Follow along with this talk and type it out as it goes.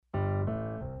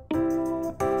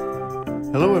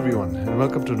Hello, everyone, and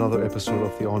welcome to another episode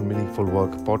of the On Meaningful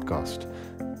Work podcast.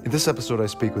 In this episode, I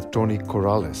speak with Tony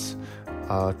Corrales.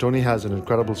 Tony has an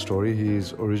incredible story.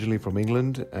 He's originally from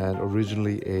England and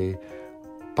originally a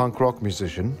punk rock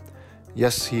musician.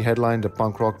 Yes, he headlined a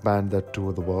punk rock band that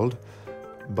toured the world,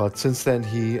 but since then,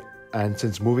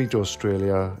 since moving to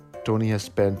Australia, Tony has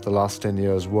spent the last 10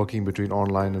 years working between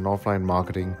online and offline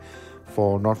marketing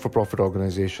for not-for-profit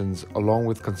organizations, along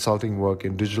with consulting work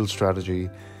in digital strategy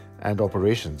and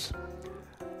operations.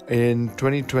 In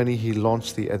 2020, he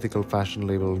launched the ethical fashion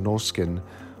label No Skin,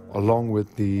 along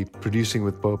with the Producing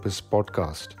with Purpose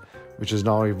podcast, which is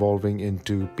now evolving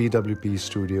into PWP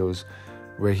Studios,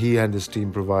 where he and his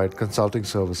team provide consulting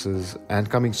services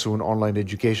and, coming soon, online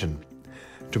education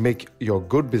to make your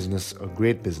good business a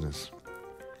great business.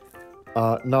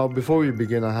 Now, before we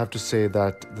begin, I have to say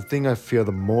that the thing I fear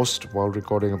the most while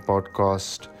recording a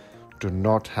podcast to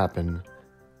not happen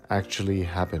actually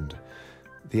happened.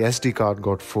 The SD card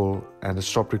got full and I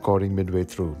stopped recording midway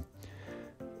through.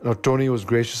 Now, Tony was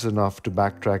gracious enough to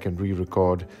backtrack and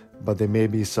re-record, but there may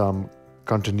be some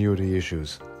continuity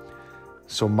issues.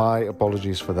 So my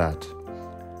apologies for that.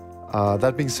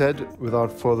 That being said,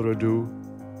 without further ado,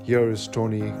 here is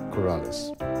Tony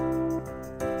Corrales.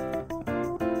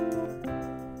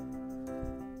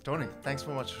 Tony, thanks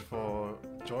so much for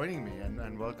joining me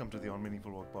and welcome to the On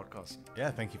Meaningful Work podcast.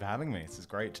 Yeah, thank you for having me. This is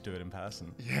great to do it in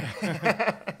person.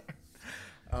 Yeah.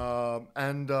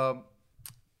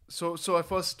 So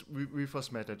we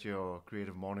first met at your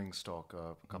Creative Mornings talk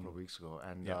a couple of weeks ago,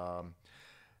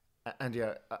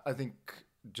 I think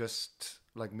just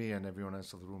like me and everyone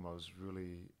else in the room, I was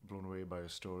really blown away by your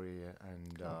story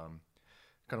and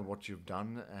kind of what you've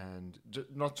done, and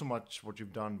not so much what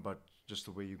you've done, but just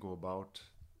the way you go about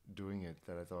doing it.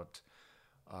 That I thought,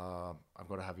 I've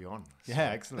got to have you on. So.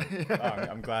 Yeah, excellent.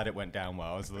 I'm glad it went down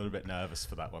well. I was a little bit nervous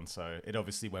for that one, so it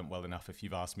obviously went well enough if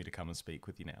you've asked me to come and speak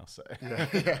with you now. So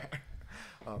yeah.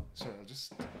 So I'll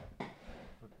just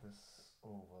put this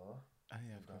over. Oh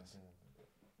yeah, of course.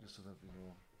 Just so that we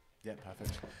know. Yeah,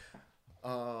 perfect.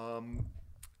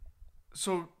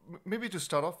 So maybe to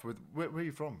start off with, where are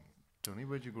you from, Tony?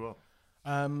 Where'd you grow up?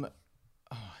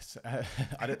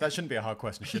 That shouldn't be a hard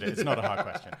question, should it? It's not a hard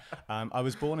question. I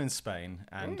was born in Spain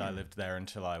and I lived there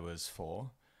until I was 4.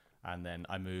 And then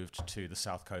I moved to the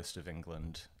south coast of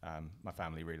England. My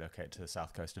family relocated to the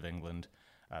south coast of England,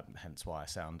 hence why I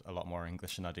sound a lot more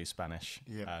English than I do Spanish,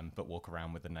 but walk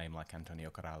around with a name like Antonio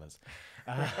Corrales.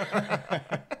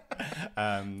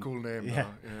 Cool name. Yeah,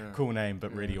 cool name,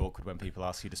 but really awkward when people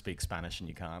ask you to speak Spanish and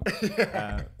you can't.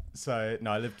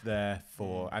 I lived there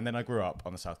and then I grew up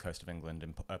on the south coast of England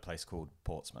in a place called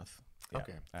Portsmouth. Yeah.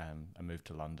 Okay. I moved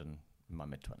to London in my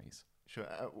mid-20s. Sure.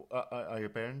 Are your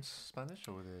parents Spanish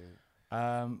or were they?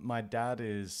 My dad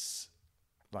is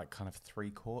like kind of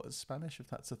 3/4 Spanish, if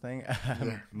that's a thing.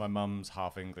 My mum's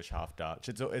half English, half Dutch.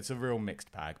 It's a real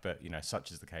mixed bag, but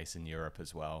such is the case in Europe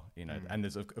as well. And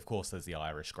there's of course there's the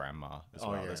Irish grandma as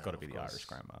well. There's got to be the Irish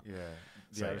grandma. Yeah,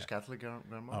 the Irish Catholic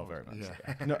grandma. Oh, very much.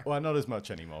 Yeah. No, not as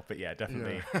much anymore, but yeah,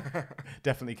 definitely,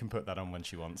 definitely can put that on when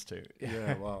she wants to.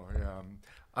 Yeah, wow. Yeah,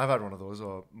 I've had one of those.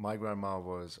 My grandma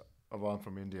was one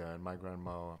from India, and my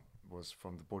grandma was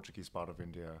from the Portuguese part of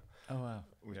India. Oh wow,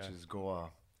 which is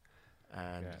Goa.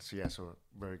 And so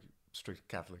very strict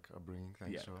Catholic upbringing.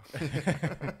 Thanks.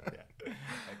 Yeah.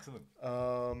 Excellent.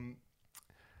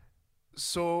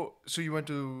 So you went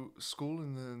to school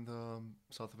in the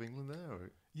south of England there? Or?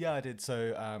 Yeah, I did.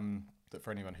 So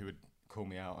for anyone who would call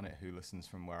me out on it, who listens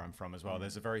from where I'm from as well,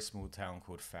 there's a very small town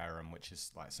called Fareham, which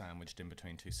is like sandwiched in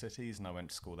between two cities, and I went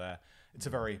to school there. It's a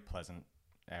very pleasant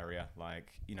area.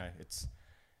 It's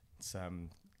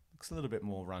looks a little bit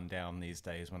more run down these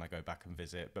days when I go back and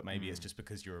visit, but maybe it's just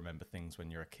because you remember things when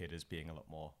you're a kid as being a lot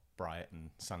more bright and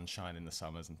sunshine in the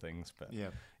summers and things. But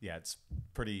it's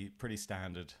pretty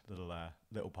standard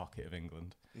little pocket of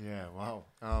England. Yeah, wow.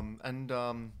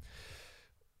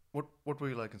 What were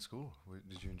you like in school?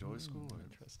 Did you enjoy school?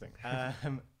 Interesting.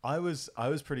 I was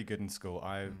pretty good in school.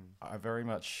 I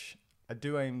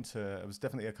was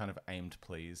definitely a kind of aim to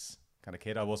please kind of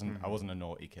kid. I wasn't a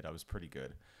naughty kid. I was pretty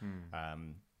good.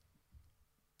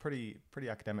 Pretty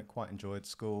academic, quite enjoyed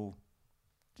school.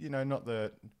 Not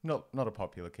a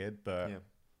popular kid, but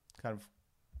kind of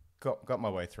got my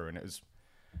way through, and it was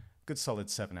a good solid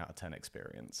 7 out of 10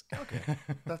 experience. Okay.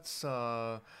 That's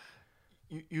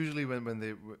usually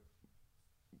when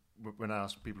I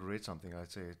ask people to rate something,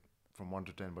 I'd say from 1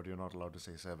 to 10, but you're not allowed to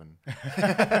say 7.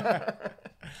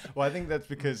 Well, I think that's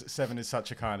because 7 is such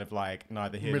a kind of like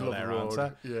neither here nor there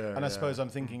answer. Yeah, and I suppose I'm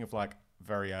thinking of like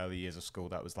very early years of school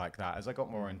that was like that. As I got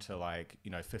more into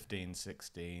 15,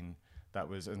 16, that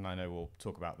was, and I know we'll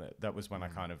talk about that. That was when I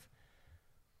kind of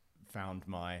found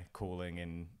my calling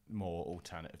in more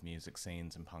alternative music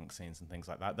scenes and punk scenes and things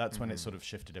like that. That's when it sort of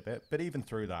shifted a bit. But even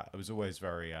through that, I was always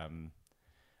very.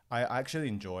 I actually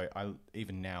enjoy.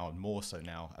 Even now, more so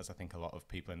now, as I think a lot of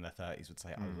people in their 30s would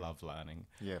say, I love learning.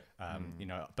 Yeah. You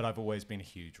know, but I've always been a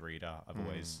huge reader. I've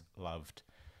always loved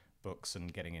books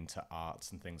and getting into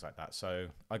arts and things like that. So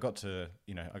I got to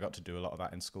do a lot of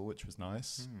that in school, which was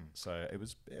nice. So it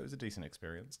was a decent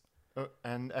experience.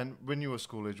 And when you were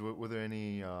school age, were there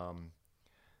any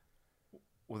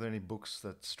books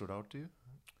that stood out to you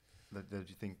that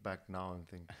you think back now and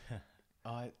think?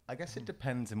 I guess it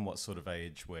depends in what sort of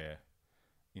age we're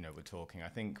talking. I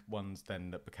think ones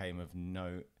then that became of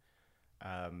note,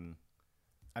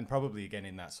 and probably again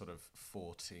in that sort of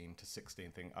 14 to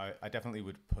 16 thing, I definitely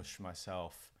would push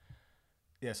myself.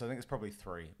 Yeah, so I think it's probably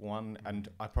three. One, and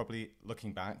I probably,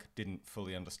 looking back, didn't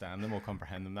fully understand them or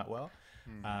comprehend them that well.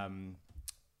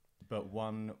 But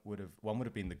one would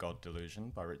have been The God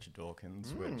Delusion by Richard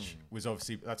Dawkins, which was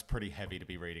obviously, that's pretty heavy to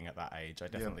be reading at that age. I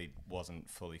definitely wasn't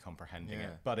fully comprehending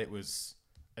it, but it was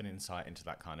an insight into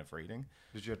that kind of reading.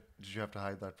 Did you have to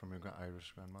hide that from your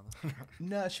Irish grandmother?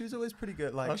 No, she was always pretty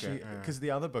good. Like because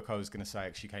the other book I was going to say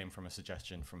actually came from a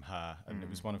suggestion from her, and it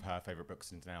was one of her favorite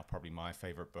books, and now probably my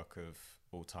favorite book of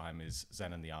all time is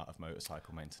Zen and the Art of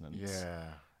Motorcycle Maintenance.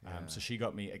 Yeah. So she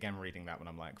got me again reading that when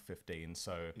I'm like 15.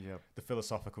 So the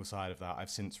philosophical side of that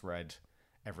I've since read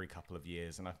every couple of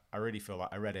years, and I really feel like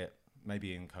I read it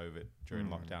maybe in COVID during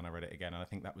lockdown. I read it again, and I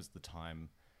think that was the time,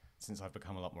 since I've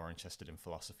become a lot more interested in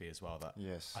philosophy as well, that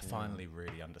I finally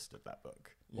really understood that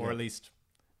book, or at least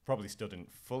probably still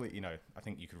didn't fully. I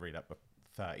think you could read that book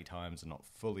 30 times and not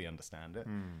fully understand it,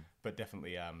 but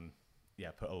definitely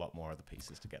put a lot more of the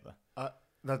pieces together.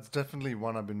 That's definitely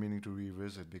one I've been meaning to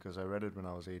revisit, because I read it when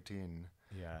I was 18.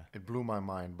 Yeah. It blew my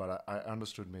mind, but I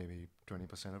understood maybe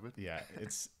 20% of it. Yeah,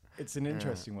 it's an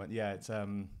interesting one. Yeah, it's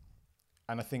and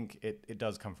I think it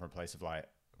does come from a place of like,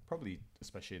 probably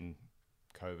especially in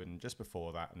COVID and just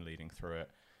before that and leading through it,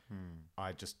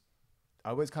 I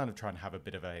always kind of try and have a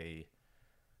bit of a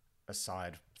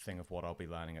side thing of what I'll be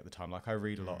learning at the time. Like I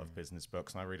read a lot of business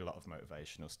books, and I read a lot of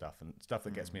motivational stuff and stuff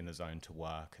that gets me in the zone to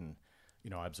work, and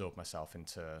I absorb myself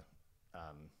into,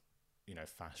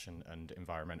 fashion and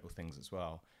environmental things as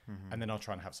well. And then I'll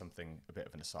try and have something, a bit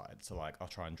of an aside. So like, I'll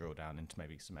try and drill down into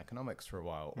maybe some economics for a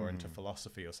while, or into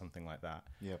philosophy or something like that.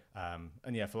 Yep.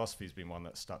 And yeah, philosophy has been one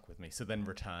that stuck with me. So then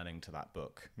returning to that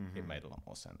book, it made a lot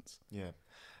more sense. Yeah.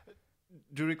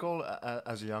 Do you recall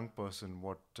as a young person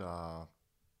what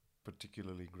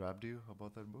particularly grabbed you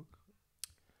about that book?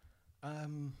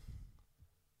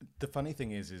 The funny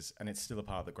thing is, and it's still a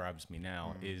part that grabs me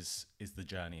now, is the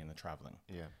journey and the traveling.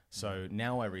 Yeah. So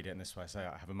now I read it in this way.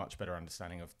 I have a much better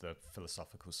understanding of the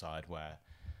philosophical side, where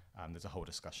there's a whole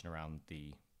discussion around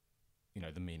the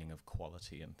meaning of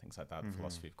quality and things like that, the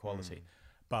philosophy of quality.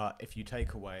 But if you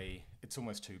take away, it's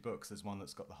almost two books. There's one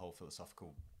that's got the whole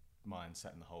philosophical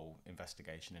mindset and the whole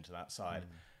investigation into that side.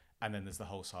 And then there's the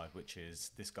whole side, which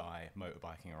is this guy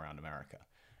motorbiking around America.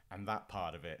 And that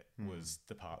part of it was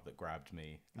the part that grabbed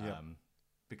me,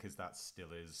 because that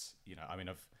still is, I've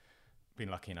been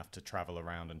lucky enough to travel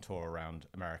around and tour around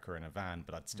America in a van,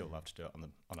 but I'd still love to do it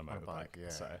on a motorbike.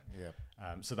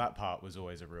 So that part was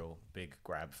always a real big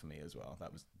grab for me as well.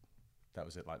 That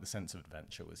was it. Like the sense of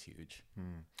adventure was huge.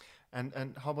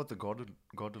 And how about the God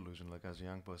Delusion? Like as a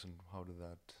young person, how did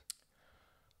that?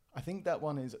 I think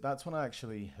that's one I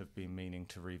actually have been meaning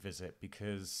to revisit,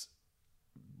 because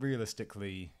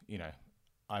realistically,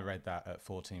 I read that at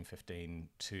 14, 15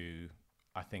 to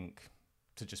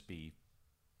just be,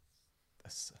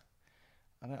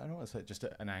 I don't want to say just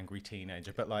an angry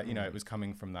teenager, but like, it was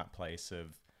coming from that place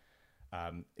of,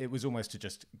 it was almost to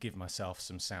just give myself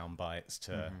some sound bites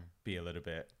to be a little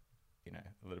bit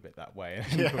that way.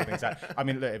 And things out. I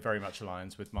mean, it very much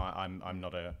aligns with I'm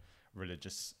not a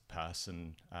religious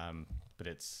person, but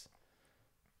it's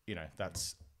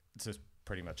just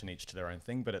pretty much an each to their own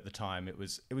thing. But at the time, it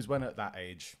was when at that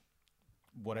age,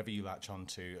 whatever you latch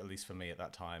onto, at least for me at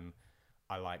that time,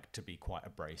 I like to be quite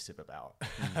abrasive about.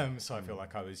 So I feel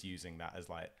like I was using that as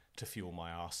like to fuel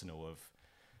my arsenal of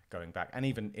going back, and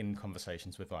even in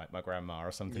conversations with like my grandma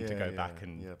or something, to go back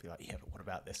and be like, but what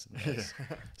about this and this?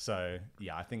 So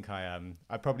I think I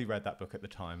probably read that book at the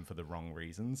time for the wrong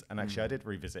reasons, and actually I did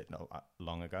revisit not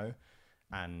long ago,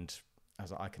 and I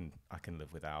was like, I can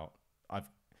live without.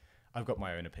 I've got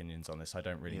my own opinions on this. I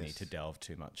don't really need to delve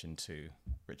too much into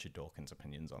Richard Dawkins'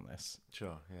 opinions on this.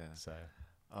 Sure, yeah. So,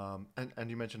 and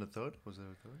you mentioned a third. Was there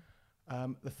a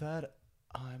third? The third,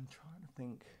 I'm trying to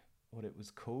think. what it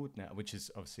was called now, which is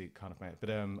obviously kind of made.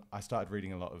 But I started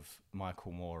reading a lot of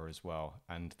Michael Moore as well,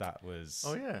 and that was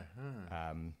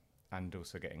and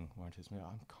also getting more into his music.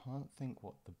 I can't think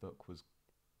what the book was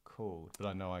called, but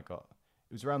I know it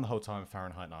was around the whole time of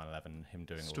Fahrenheit 9/11, him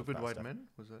doing Stupid all of that White stuff. Men,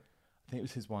 was that? I think it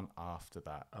was his one after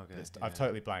that. Okay, I've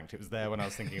totally blanked. It was there when I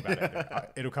was thinking about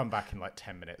it. It'll come back in like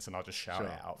 10 minutes and I'll just shout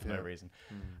it out for no reason.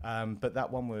 But that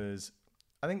one was,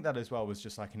 I think that as well was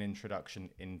just like an introduction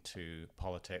into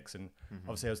politics. And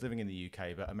obviously I was living in the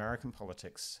UK, but American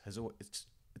politics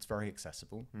it's very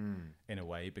accessible in a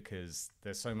way because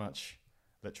there's so much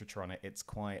literature on it. It's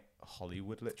quite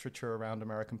Hollywood literature around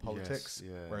American politics.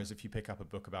 Yes, yeah. Whereas if you pick up a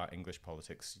book about English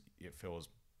politics, it feels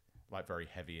like very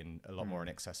heavy and a lot more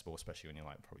inaccessible, especially when you're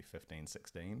like probably 15,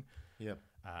 16. Yep.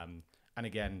 And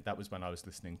again, that was when I was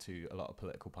listening to a lot of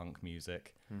political punk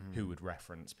music who would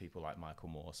reference people like Michael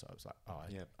Moore. So I was like,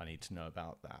 I need to know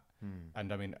about that.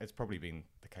 And I mean, it's probably been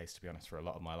the case, to be honest, for a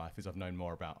lot of my life is I've known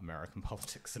more about American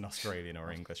politics than Australian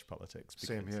or English politics.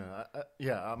 Same here.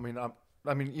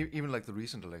 I mean, even like the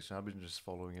recent election, I've been just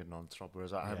following it non-stop,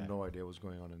 whereas I have no idea what's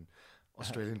going on in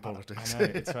Australian politics. I know,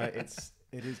 it's right.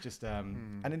 It is just,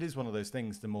 and it is one of those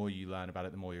things, the more you learn about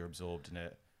it, the more you're absorbed in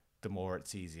it, the more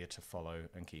it's easier to follow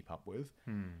and keep up with.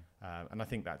 And I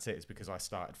think that's it, is because I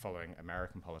started following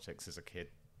American politics as a kid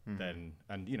then,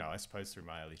 and, you know, I suppose through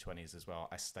my early 20s as well,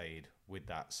 I stayed with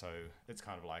that. So it's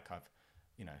kind of like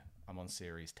I'm on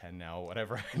series 10 now or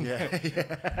whatever.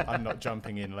 I'm not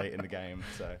jumping in late in the game.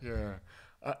 So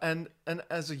and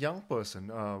as a young person,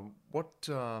 what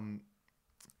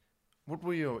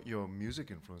were your music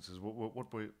influences?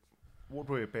 What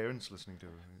were your parents listening to?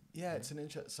 Yeah, it's an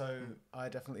interest. So I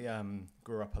definitely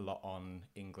grew up a lot on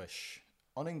English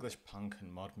punk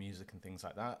and mod music and things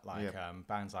like that. Like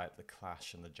bands like The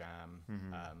Clash and The Jam,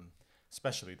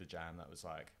 especially The Jam. That was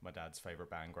like my dad's favorite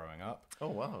band growing up. Oh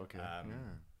wow, okay.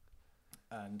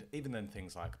 And even then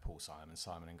things like Paul Simon,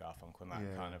 Simon and Garfunkel, and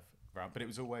that kind of round. But it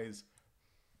was always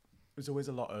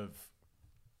a lot of,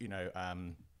 you know,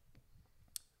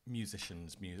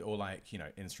 musicians' music, or like, you know,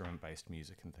 instrument-based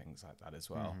music and things like that as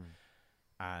well.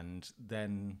 And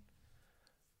then,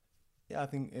 I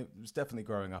think it was definitely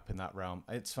growing up in that realm.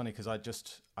 It's funny because I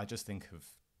just think of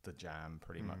The Jam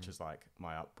pretty much as like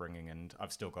my upbringing, and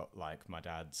I've still got like my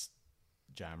dad's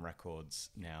Jam records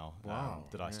now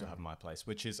that I still have in my place,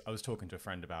 which is, I was talking to a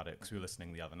friend about it because we were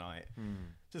listening the other night.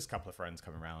 Just a couple of friends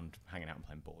coming around, hanging out and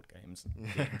playing board games and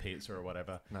eating pizza or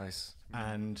whatever. Nice.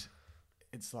 And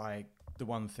it's like the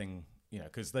one thing, you know,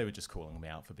 because they were just calling me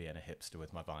out for being a hipster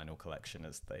with my vinyl collection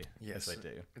as they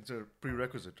do. It's a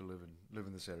prerequisite to live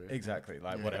in this area. Exactly.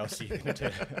 Like, what else are you going to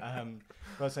do? But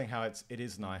I was saying how it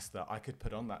is nice that I could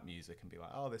put on that music and be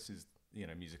like, oh, this is, you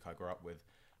know, music I grew up with.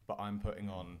 But I'm putting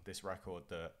on this record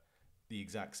that the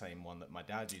exact same one that my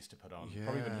dad used to put on.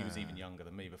 Probably when he was even younger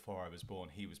than me, before I was born,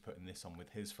 he was putting this on with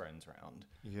his friends around.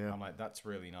 I'm like, that's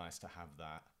really nice to have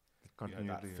that, you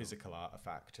know, that physical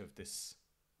artifact of this,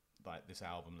 like this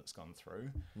album that's gone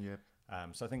through.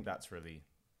 So I think that's really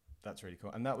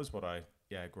cool. And that was what I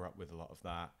grew up with, a lot of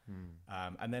that.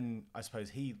 And then I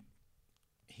suppose he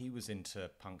was into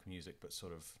punk music, but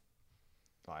sort of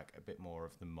like a bit more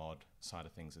of the mod side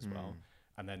of things as well.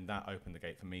 And then that opened the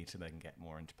gate for me to then get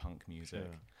more into punk music.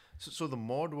 So the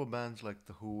mod were bands like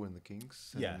The Who and The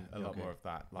Kinks? A lot more of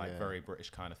that, like very British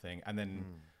kind of thing. And then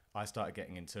I started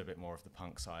getting into a bit more of the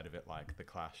punk side of it, like The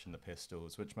Clash and The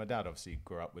Pistols, which my dad obviously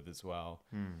grew up with as well.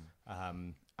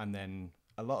 And then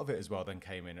a lot of it as well then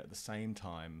came in at the same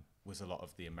time, was a lot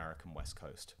of the American West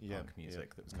Coast punk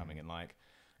music that was coming in, like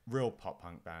real pop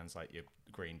punk bands like your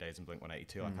Green Days and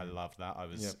Blink-182. Like I loved that. I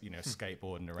was, you know,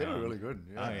 skateboarding around. They were really good.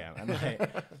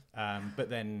 And but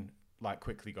then like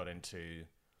quickly got into,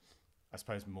 I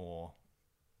suppose, more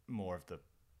of the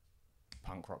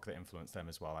punk rock that influenced them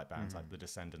as well, like bands like The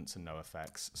Descendants and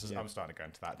NoFX. So I'm starting to go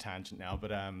into that tangent now,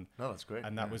 but no, that's great.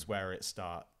 And that was where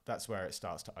that's where it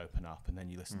starts to open up, and then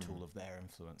you listen to all of their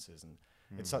influences, and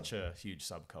it's such a huge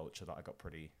subculture that I got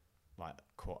pretty like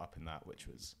caught up in that, which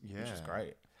was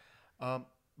great.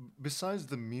 Besides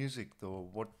the music, though,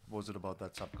 what was it about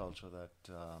that subculture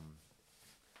that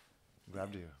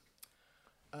grabbed you?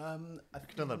 You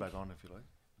can turn that back on if you like.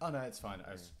 Oh no, it's fine. It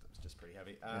was just pretty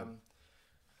heavy.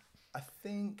 I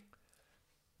think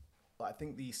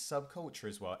the subculture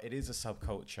as well. It is a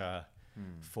subculture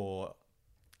for.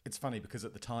 It's funny because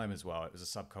at the time as well, it was a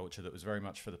subculture that was very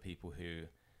much for the people who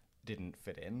didn't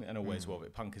fit in, and always will.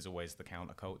 But punk is always the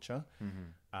counterculture.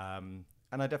 And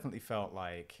I definitely felt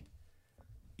like,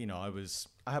 you know,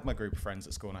 I had my group of friends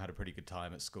at school and I had a pretty good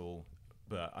time at school,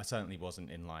 but I certainly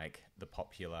wasn't in like the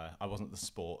popular, I wasn't the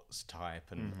sports type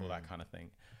and all that kind of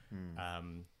thing.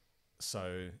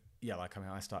 so yeah, like, I mean,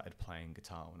 I started playing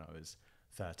guitar when I was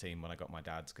 13, when I got my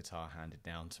dad's guitar handed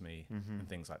down to me and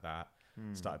things like that.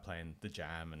 Started playing the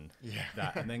jam and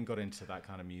that, and then got into that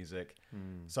kind of music.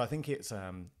 So I think it's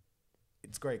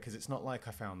great because it's not like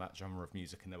I found that genre of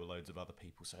music and there were loads of other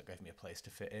people, so it gave me a place to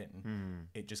fit in.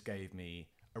 It just gave me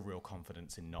a real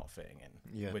confidence in not fitting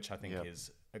in, which I think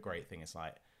is a great thing. It's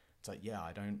like, yeah,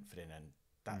 I don't fit in, and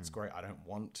that's great. I don't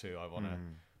want to. I want to,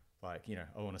 like, you know,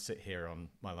 I want to sit here on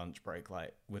my lunch break,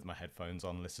 like, with my headphones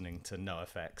on, listening to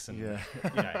NoFX, and you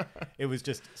know, it was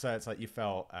just, so it's like you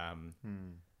felt,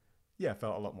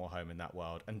 felt a lot more home in that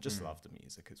world, and just loved the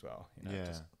music as well. You know,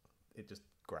 it just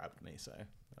grabbed me, so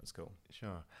that was cool.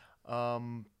 Sure.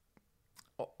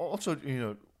 Also, you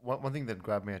know, one thing that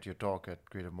grabbed me at your talk at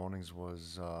Creative Mornings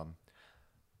was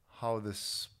how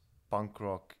this punk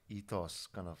rock ethos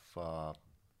kind of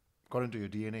got into your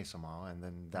DNA somehow, and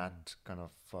then that kind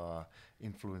of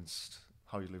influenced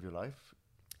how you live your life,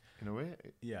 in a way.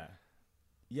 Yeah.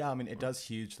 I mean, it does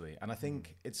hugely, and I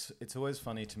think it's always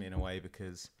funny to me in a way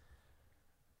because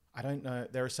I don't know.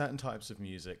 There are certain types of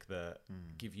music that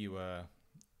give you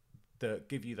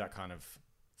that kind of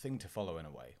thing to follow in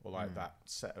a way, or like that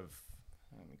set of,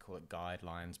 let me call it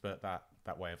guidelines, but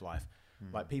that way of life.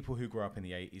 Like people who grew up in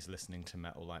the 80s listening to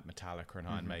metal, like Metallica and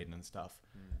Iron Maiden and stuff,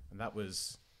 and that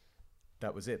was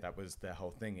it. That was their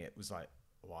whole thing. It was like,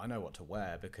 well, I know what to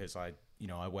wear because I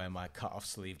wear my cut-off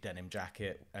sleeve denim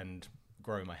jacket and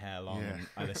grow my hair long, and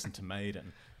I listen to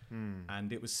Maiden.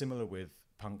 And it was similar with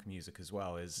punk music as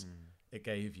well. It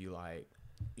gave you, like,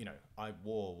 you know, I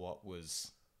wore what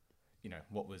was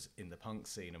in the punk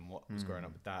scene and what was growing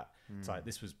up with that. It's like,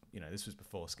 this was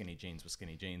before skinny jeans were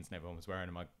skinny jeans and everyone was wearing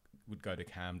them. I would go to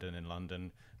Camden in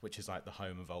London, which is like the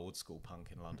home of old school punk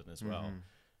in London as well,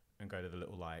 and go to the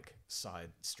little, like, side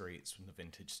streets from the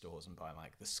vintage stores and buy,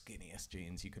 like, the skinniest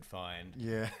jeans you could find.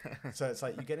 So it's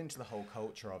like you get into the whole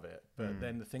culture of it. But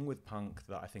then the thing with punk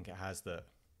that I think it has that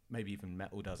maybe even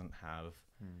metal doesn't have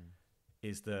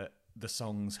is that the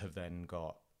songs have then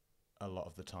got, a lot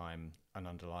of the time, an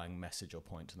underlying message or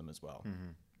point to them as well.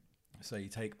 So you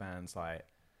take bands like,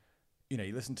 you know,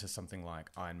 you listen to something like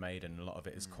Iron Maiden, a lot of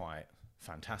it is quite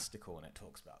fantastical and it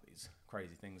talks about these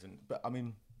crazy things. But I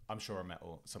mean, I'm sure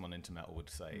someone into metal would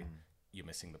say you're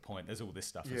missing the point. There's all this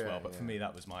stuff as well. But for me,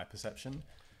 that was my perception.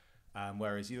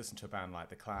 Whereas you listen to a band like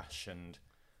The Clash, and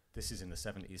this is in the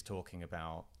 70s, talking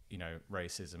about, you know,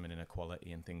 racism and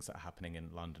inequality and things that are happening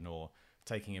in London, or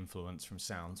taking influence from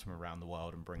sounds from around the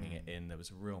world and bringing it in. There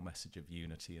was a real message of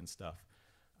unity and stuff.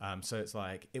 So it's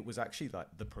like, it was actually like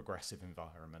the progressive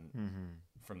environment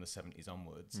from the 70s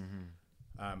onwards.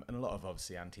 And a lot of,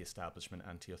 obviously, anti-establishment,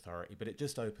 anti-authority, but it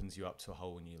just opens you up to a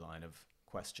whole new line of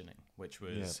questioning, which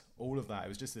was all of that. It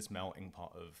was just this melting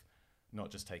pot of not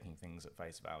just taking things at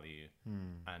face value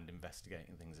and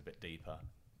investigating things a bit deeper.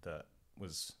 That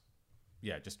was,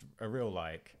 just a real,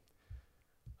 like,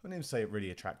 I wouldn't even say it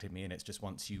really attracted me in. It's just,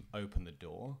 once you open the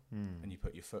door and you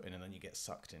put your foot in and then you get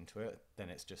sucked into it, then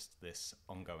it's just this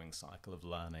ongoing cycle of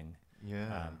learning.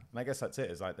 And I guess that's it.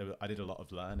 It's like I did a lot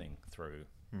of learning through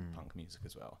punk music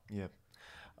as well.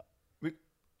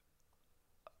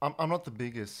 I'm not the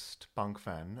biggest punk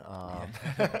fan.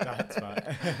 That's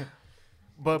right.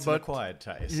 But it's an acquired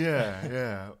taste.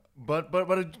 But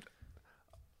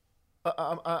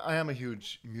I am a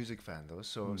huge music fan, though.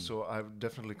 So I've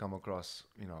definitely come across,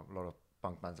 you know, a lot of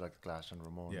punk bands like The Clash and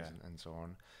Ramones and so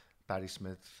on, Patti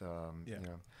Smith, you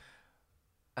know,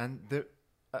 and there,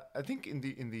 I think in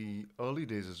the early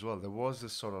days as well, there was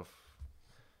this sort of,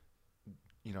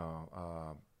 you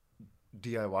know,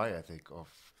 DIY ethic of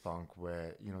punk,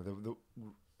 where, you know,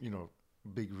 the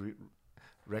big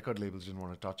record labels didn't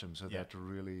want to touch them, so they had to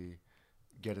really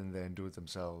get in there and do it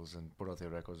themselves and put out their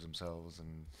records themselves.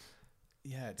 And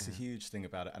it's a huge thing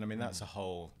about it. And I mean, there's a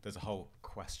whole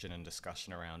question and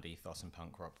discussion around ethos and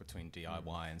punk rock between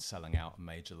DIY and selling out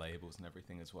major labels and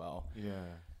everything as well.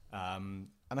 And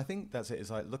I think that's it. It's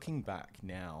like, looking back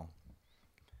now,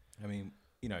 I mean,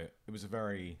 you know, it was a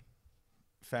very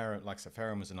Fareham, like I said,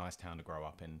 Fareham was a nice town to grow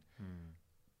up in.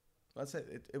 That's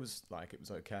it. It was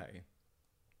okay.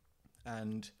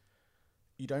 And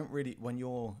you don't really, when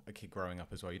you're a kid growing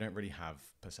up as well, you don't really have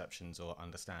perceptions or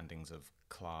understandings of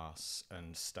class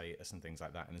and status and things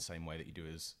like that in the same way that you do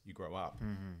as you grow up.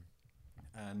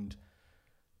 And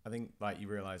I think, like, you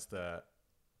realize that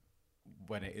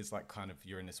when it is like, kind of,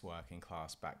 you're in this working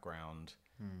class background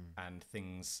and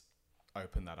things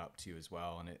open that up to you as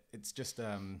well. And it's just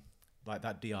like,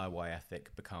 that DIY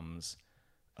ethic becomes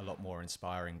a lot more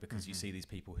inspiring because you see these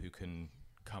people who can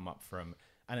come up from,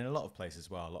 and in a lot of places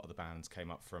as well, a lot of the bands came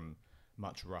up from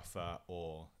much rougher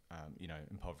or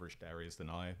impoverished areas than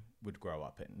I would grow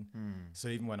up in. So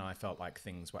even when I felt like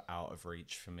things were out of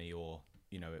reach for me, or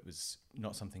it was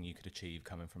not something you could achieve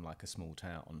coming from like a small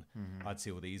town, I'd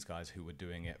see all these guys who were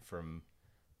doing it from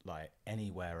like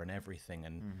anywhere and everything,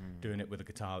 and doing it with a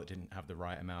guitar that didn't have the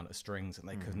right amount of strings, and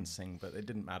they couldn't sing, but it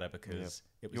didn't matter because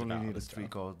it was you only about needed 3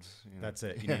 chords. That's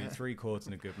it. You needed 3 chords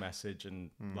and a good message,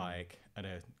 and and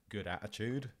a good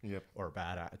attitude, or a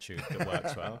bad attitude that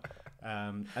works well,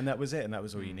 and that was it, and that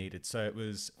was all you needed. So it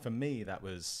was, for me, that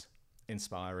was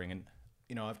inspiring.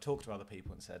 And I've talked to other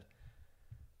people and said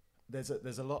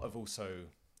there's a lot of also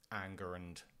anger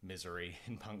and misery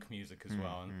in punk music as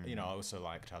well, and I also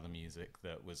liked other music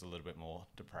that was a little bit more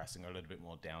depressing or a little bit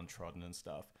more downtrodden and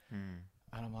stuff. And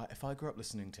I'm like, if I grew up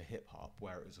listening to hip hop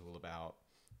where it was all about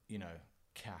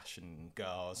cash and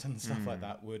girls and stuff like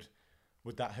that, would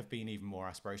that have been even more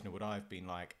aspirational? Would I have been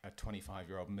like a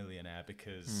 25-year-old millionaire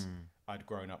because I'd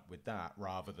grown up with that,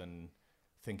 rather than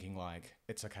thinking like,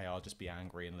 it's okay, I'll just be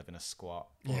angry and live in a squat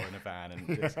or in a van and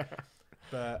just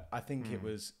But I think it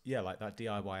was, like that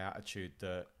DIY attitude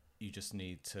that you just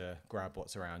need to grab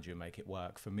what's around you and make it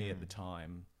work. For me at the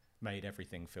time, made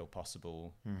everything feel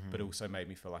possible, but also made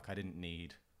me feel like I didn't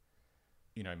need,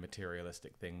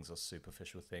 materialistic things or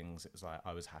superficial things. It was like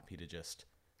I was happy to just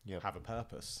have a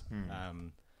purpose.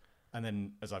 And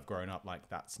then as I've grown up, like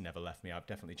that's never left me. I've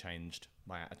definitely changed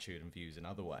my attitude and views in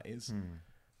other ways.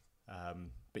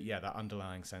 But that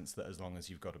underlying sense that as long as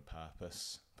you've got a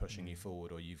purpose pushing you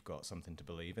forward, or you've got something to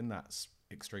believe in, that's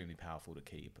extremely powerful to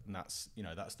keep. And that's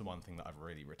the one thing that I've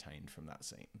really retained from that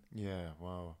scene. Yeah,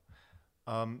 wow.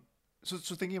 So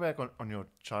thinking back on your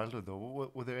childhood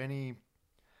though, were there any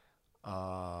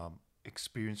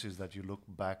experiences that you look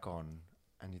back on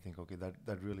and you think, okay,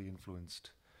 that really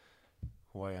influenced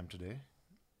who I am today?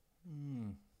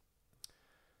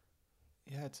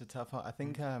 Yeah, it's a tough one. I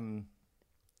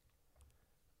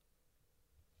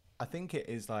think it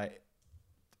is like,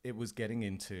 it was getting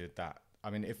into that. I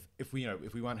mean, if we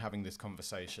weren't having this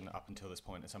conversation up until this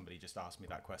point, and somebody just asked me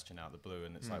that question out of the blue,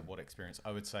 and it's like, what experience?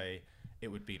 I would say it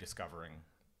would be discovering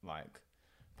like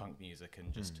punk music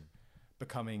and just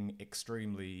becoming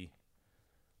extremely.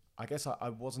 I guess I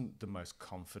wasn't the most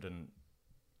confident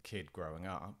kid growing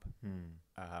up,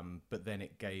 but then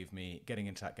getting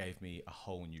into that gave me a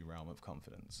whole new realm of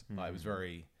confidence. Like, it was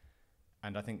very.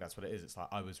 And I think that's what it is. It's like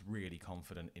I was really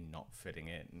confident in not fitting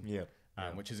in,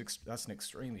 which is that's an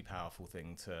extremely powerful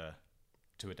thing to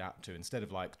adapt to. Instead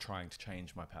of like trying to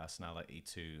change my personality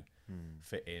to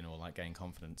fit in or like gain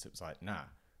confidence, it was like, nah,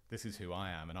 this is who I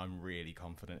am, and I'm really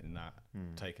confident in that.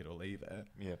 Take it or leave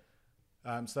it.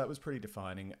 So that was pretty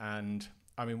defining. And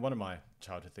I mean, one of my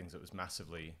childhood things that was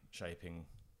massively shaping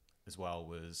as well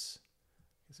was,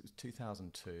 I guess it was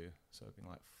 2002, so I've been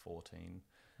like 14.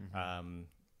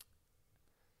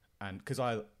 And because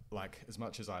I, like, as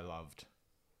much as I loved,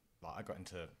 like, I got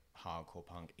into hardcore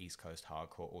punk, East Coast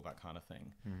hardcore, all that kind of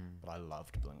thing. But I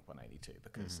loved Blink-182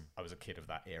 because I was a kid of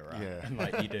that era, and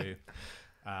like you do.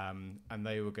 And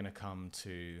they were going to come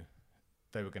to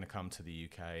the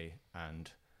UK,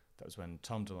 and that was when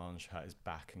Tom DeLonge hurt his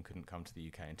back and couldn't come to the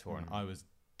UK and tour, and I was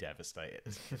devastated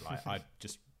as a kid. Like, I'd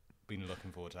just been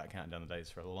looking forward to that, counting down the days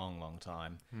for a long, long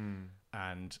time.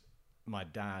 And my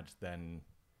dad then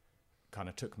kind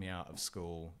of took me out of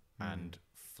school and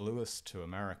flew us to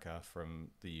America from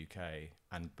the UK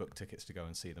and booked tickets to go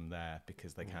and see them there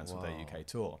because they cancelled their UK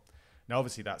tour. Now,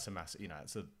 obviously, that's a massive,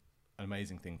 it's an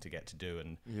amazing thing to get to do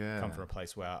and come from a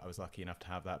place where I was lucky enough to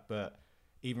have that. But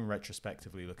even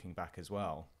retrospectively looking back as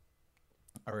well,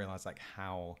 I realized like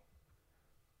how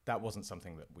that wasn't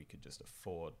something that we could just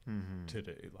afford to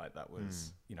do. Like, that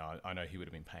was, I know he would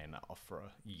have been paying that off for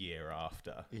a year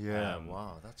after.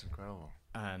 Wow, that's incredible.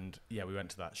 And we went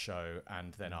to that show,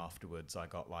 and then afterwards I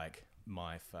got like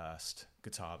my first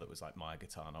guitar that was like my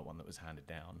guitar, not one that was handed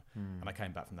down. And I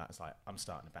came back from that, it's like, I'm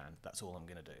starting a band, that's all I'm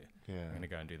gonna do. I'm gonna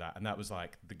go and do that. And that was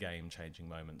like the game changing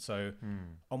moment. So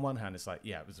on one hand, it's like,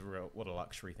 it was what a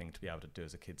luxury thing to be able to do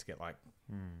as a kid, to get like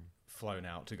flown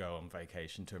out to go on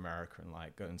vacation to America and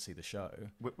like go and see the show.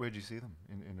 Where'd you see them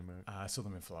in America? I saw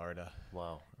them in Florida.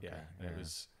 Wow. Okay. It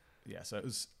was so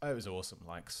it was awesome,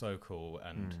 like so cool.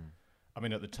 And I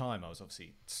mean, at the time I was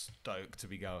obviously stoked to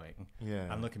be going,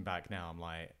 and looking back now I'm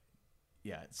like,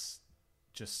 it's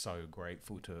just so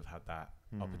grateful to have had that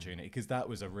opportunity, because that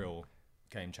was a real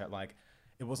game changer. Like,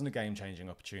 it wasn't a game changing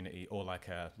opportunity or like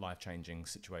a life changing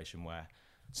situation where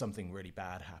something really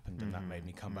bad happened and that made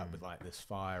me come back with like this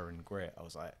fire and grit. I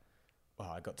was like,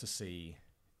 wow, I got to see,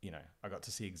 I got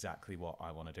to see exactly what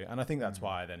I want to do. And I think that's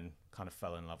why I then kind of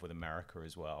fell in love with America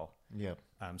as well. Yeah.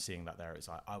 Seeing that there, it's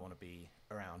like, I want to be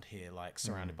around here, like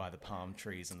surrounded by the palm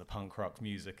trees and the punk rock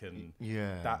music. And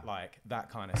that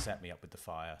kind of set me up with the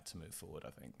fire to move forward,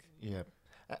 I think. Yeah.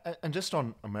 And just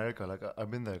on America, like I've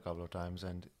been there a couple of times,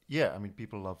 and yeah, I mean,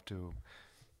 people love to.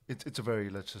 It's a very,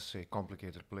 let's just say,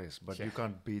 complicated place, but you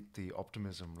can't beat the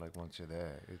optimism. Like once you're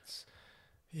there, it's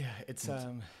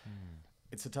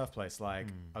a tough place. Like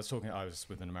I was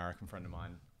with an American friend of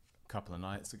mine a couple of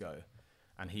nights ago,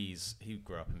 and he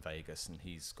grew up in Vegas, and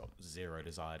he's got zero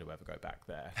desire to ever go back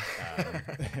there,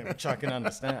 which I can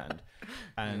understand.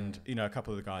 And a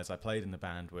couple of the guys I played in the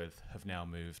band with have now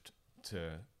moved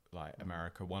to like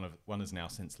America. One has now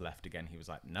since left again. He was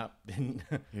like, nope,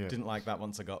 didn't like that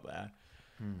once I got there.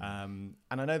 And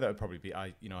I know that would probably be,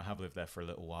 I have lived there for a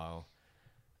little while,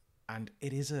 and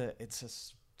it's a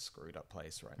screwed up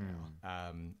place right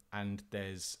now. And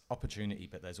there's opportunity,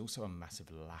 but there's also a massive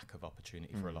lack of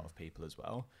opportunity for a lot of people as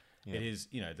well. Yeah. It is,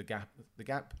 the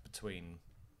gap between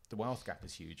the wealth gap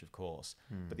is huge, of course,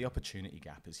 but the opportunity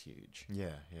gap is huge.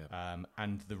 Yeah.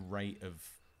 And the rate of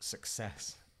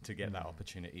success to get that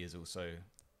opportunity is also,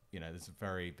 there's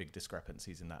very big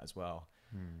discrepancies in that as well.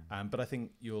 But I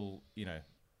think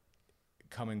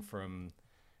coming from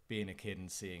being a kid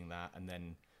and seeing that, and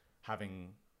then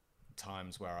having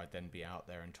times where I'd then be out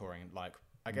there and touring, like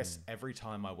I guess every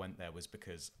time I went there was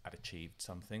because I'd achieved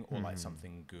something, or like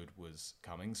something good was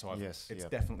coming. So it's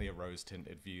definitely a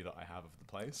rose-tinted view that I have of the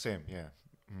place. Same, yeah.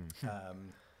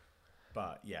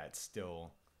 But yeah, it's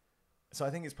still. So I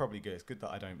think it's probably good. It's good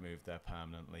that I don't move there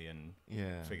permanently and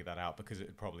figure that out, because it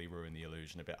would probably ruin the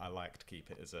illusion a bit. I like to keep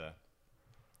it as a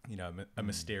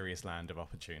mysterious land of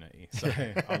opportunity. So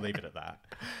I'll leave it at that.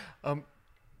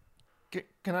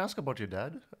 Can I ask about your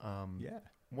dad? Yeah.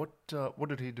 What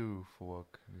did he do for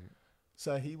work?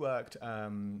 So he worked,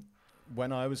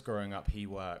 when I was growing up, he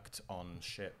worked on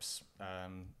ships,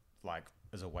 like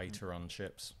as a waiter on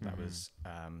ships. That was,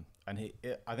 and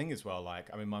I think as well, like,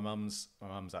 I mean, my mum's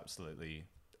absolutely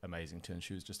amazing too. And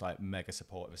she was just like mega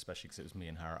supportive, especially because it was me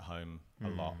and her at home a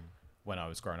lot when I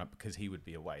was growing up, because he would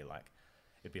be away. Like,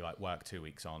 it'd be like work 2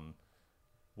 weeks on,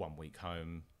 1 week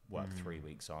home, work 3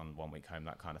 weeks on, 1 week home,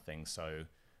 that kind of thing. So,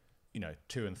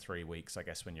 2 and 3 weeks, I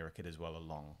guess, when you're a kid as well,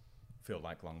 feel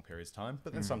like long periods of time.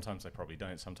 But then sometimes they probably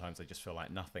don't. Sometimes they just feel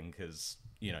like nothing, because,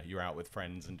 you're out with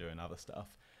friends and doing other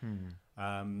stuff.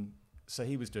 So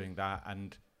he was doing that,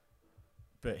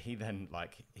 but he then,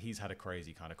 like, he's had a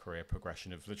crazy kind of career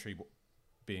progression of literally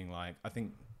being like, I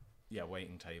think,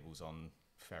 waiting tables on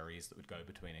ferries that would go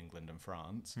between England and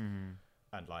France,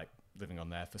 and like living on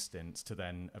there for stints, to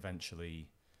then eventually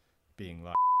being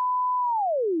like.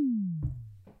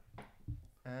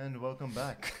 And welcome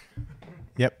back.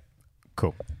 Yep.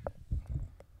 Cool.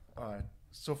 All right.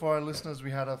 So for our listeners,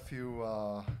 we had a few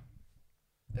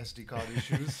SD card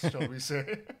issues, shall we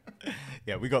say?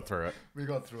 Yeah, we got through it.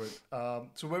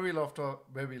 So where we left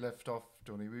off,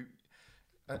 Tony,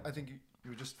 I think you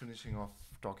were just finishing off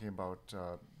talking about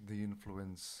the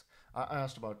influence. I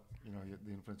asked about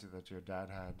the influence that your dad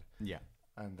had. Yeah.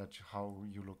 And how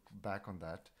you look back on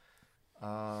that.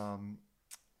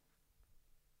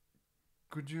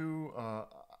 Could you?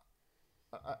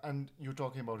 And you're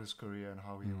talking about his career and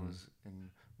how he was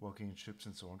working in ships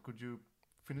and so on. Could you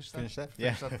finish that?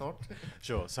 Finish that thought?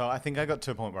 Sure. So I think I got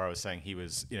to a point where I was saying he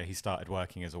was, he started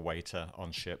working as a waiter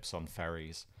on ships, on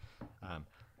ferries,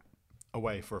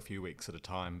 away for a few weeks at a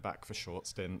time, back for short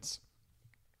stints,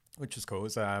 which was cool.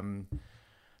 So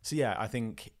yeah, I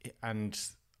think, and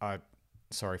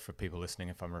sorry for people listening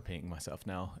if I'm repeating myself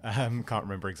now. Can't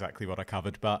remember exactly what I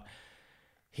covered, but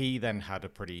he then had a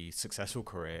pretty successful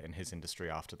career in his industry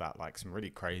after that, like some really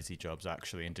crazy jobs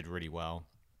actually, and did really well.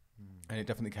 And it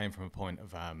definitely came from a point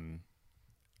of, I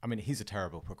mean, he's a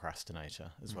terrible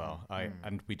procrastinator as well.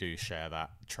 And we do share that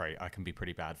trait. I can be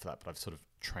pretty bad for that, but I've sort of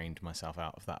trained myself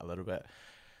out of that a little bit.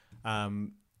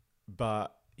 But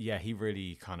yeah, he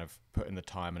really kind of put in the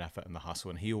time and effort and the hustle,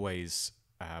 and he always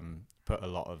put a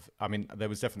lot of, I mean, there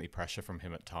was definitely pressure from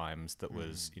him at times that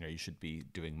was, you should be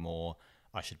doing more.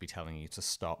 I should be telling you to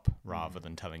stop rather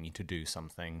than telling you to do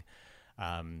something.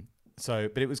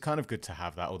 But it was kind of good to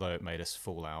have that, although it made us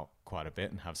fall out quite a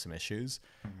bit and have some issues.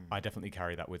 I definitely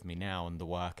carry that with me now, and the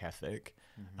work ethic.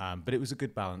 But it was a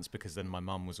good balance, because then my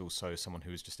mum was also someone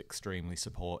who was just extremely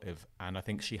supportive. And I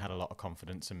think she had a lot of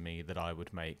confidence in me that I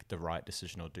would make the right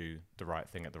decision or do the right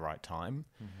thing at the right time.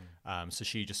 So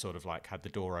she just sort of like had the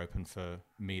door open for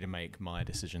me to make my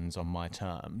decisions on my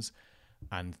terms.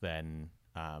 And then,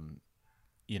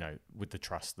 with the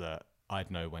trust that I'd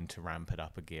know when to ramp it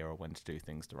up a gear or when to do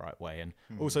things the right way. And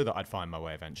also that I'd find my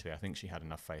way eventually. I think she had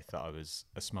enough faith that I was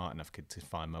a smart enough kid to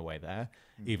find my way there,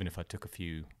 even if I took a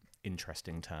few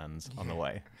interesting turns on the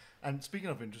way. And speaking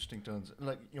of interesting turns,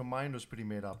 like your mind was pretty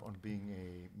made up on being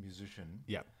a musician.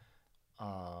 Yeah.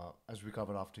 As we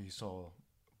covered after you saw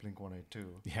Blink-182.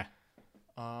 Yeah.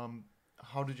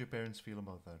 How did your parents feel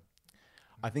about that?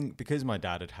 I think because my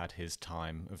dad had had his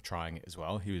time of trying it as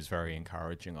well, he was very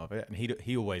encouraging of it. And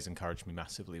he always encouraged me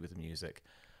massively with the music.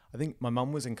 I think my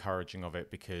mum was encouraging of it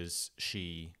because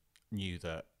she knew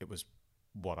that it was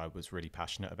what I was really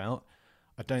passionate about.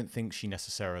 I don't think she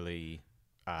necessarily,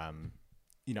 I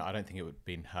don't think it would have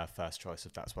been her first choice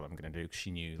if that's what I'm going to do, because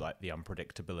she knew like the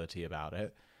unpredictability about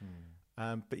it.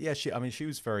 But yeah, she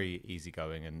was very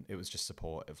easygoing, and it was just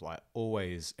supportive, like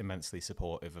always immensely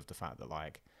supportive of the fact that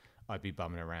like I'd be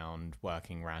bumming around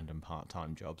working random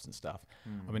part-time jobs and stuff.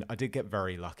 I mean, I did get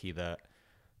very lucky that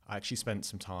I actually spent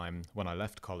some time when I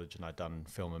left college and I'd done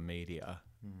film and media.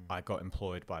 I got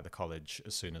employed by the college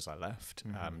as soon as I left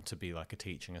to be like a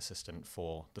teaching assistant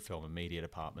for the film and media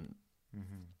department,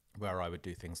 where I would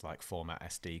do things like format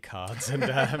SD cards and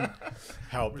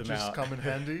help them out. Which come in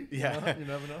handy. Yeah. You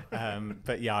never know.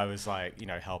 But yeah, I was like,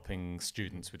 helping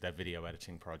students with their video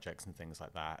editing projects and things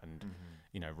like that, and,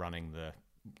 running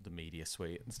the media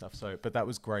suite and stuff. So, but that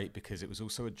was great because it was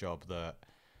also a job that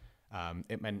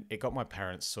it got my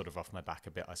parents sort of off my back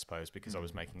a bit, I suppose, because I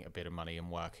was making a bit of money and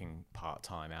working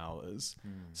part-time hours.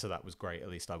 So that was great. At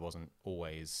least I wasn't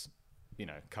always,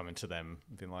 coming to them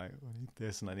and being like, I need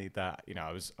this and I need that.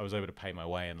 I was able to pay my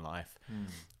way in life.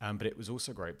 But it was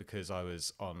also great because I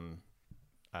was on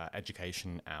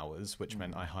education hours, which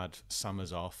meant I had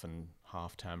summers off and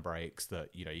half-term breaks that,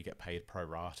 you get paid pro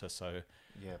rata. So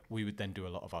we would then do a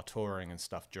lot of our touring and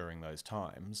stuff during those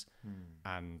times.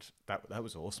 And that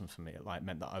was awesome for me. It like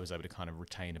meant that I was able to kind of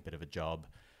retain a bit of a job.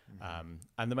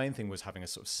 And the main thing was having a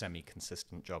sort of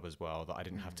semi-consistent job as well, that I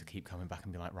didn't have to keep coming back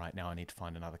and be like, right now I need to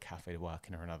find another cafe to work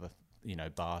in or another,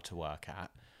 bar to work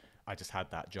at. I just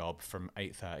had that job from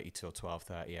 8:30 till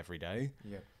 12:30 every day.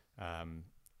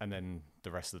 And then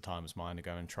the rest of the time was mine to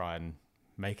go and try and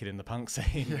make it in the punk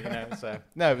scene. So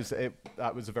no,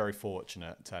 that was a very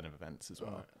fortunate turn of events as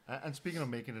well. And speaking of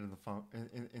making it in the funk,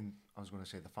 in I was going to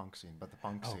say the funk scene, but the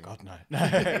punk scene. Oh God, no.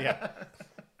 Yeah.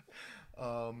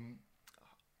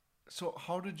 So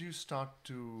how did you start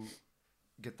to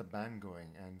get the band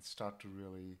going and start to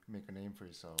really make a name for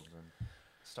yourselves and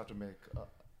start to make,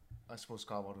 I suppose,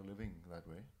 carve out a living that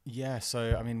way? Yeah,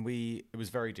 so I mean, it was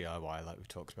very DIY, like we've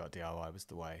talked about. DIY was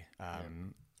the way.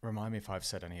 Remind me if I've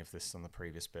said any of this on the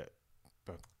previous bit,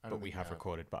 but we have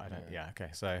recorded, but I don't. Yeah,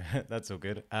 okay, so that's all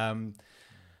good.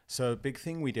 So a big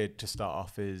thing we did to start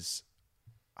off is,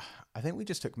 I think we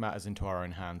just took matters into our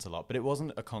own hands a lot, but it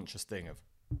wasn't a conscious thing of,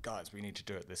 guys, we need to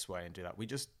do it this way and do that. We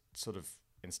just sort of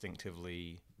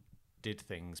instinctively did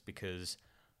things because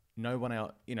no one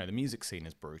else, the music scene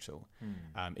is brutal.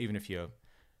 Even if you're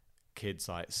kids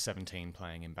like 17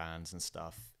 playing in bands and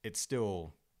stuff, it's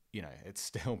still, it's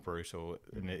still brutal,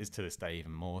 and it is to this day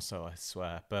even more so, I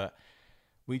swear. But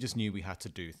we just knew we had to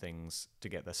do things to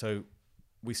get there. So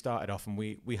we started off and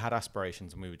we had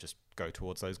aspirations and we would just go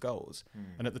towards those goals.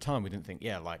 And at the time we didn't think,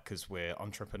 because we're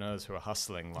entrepreneurs who are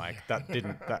hustling,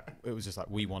 it was just like,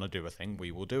 we want to do a thing,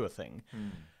 we will do a thing.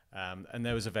 And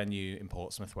there was a venue in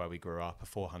Portsmouth where we grew up, a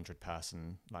 400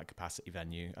 person capacity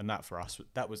venue. And that for us,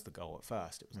 that was the goal at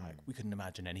first. It was like, we couldn't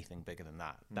imagine anything bigger than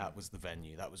that. That was the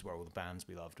venue. That was where all the bands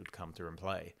we loved would come through and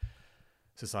play.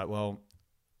 So it's like, well,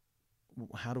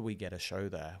 how do we get a show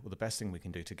there? Well, the best thing we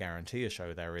can do to guarantee a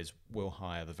show there is we'll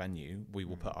hire the venue. We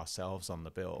will put ourselves on the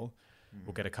bill.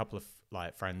 We'll get a couple of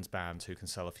friends bands who can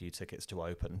sell a few tickets to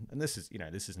open. And this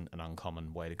isn't an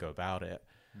uncommon way to go about it.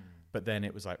 But then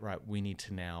it was like, right, we need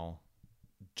to now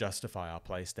justify our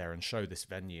place there and show this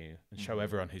venue and show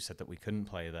everyone who said that we couldn't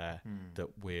play there that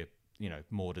we're,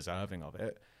 more deserving of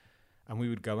it. And we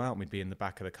would go out and we'd be in the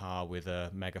back of the car with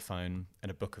a megaphone and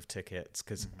a book of tickets.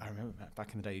 Because I remember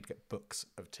back in the day, you'd get books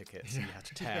of tickets and you had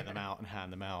to tear them out and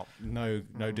hand them out. No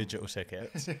digital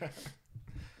tickets.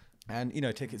 And,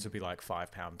 tickets would be like £5,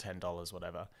 $10,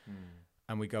 whatever.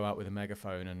 And we'd go out with a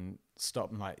megaphone and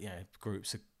stop and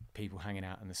groups of people hanging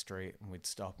out in the street, and we'd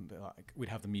stop and be like, we'd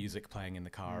have the music playing in the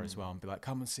car as well and be like,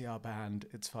 come and see our band,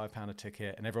 it's £5 a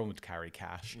ticket, and everyone would carry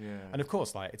cash. And of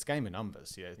course, it's game of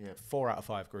numbers. 4 out of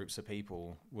 5 groups of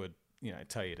people would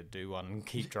tell you to do one and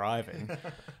keep driving.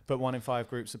 But 1 in 5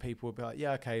 groups of people would be like,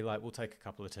 yeah, okay, we'll take a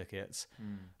couple of tickets.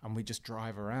 And we'd just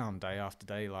drive around day after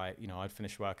day. I'd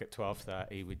finish work at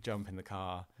 12:30, we'd jump in the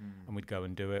car and we'd go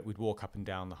and do it. We'd walk up and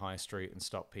down the high street and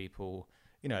stop people.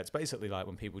 you know, it's basically like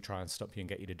when people try and stop you and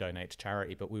get you to donate to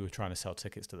charity, but we were trying to sell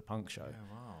tickets to the punk show.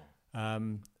 Yeah,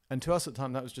 wow. And to us at the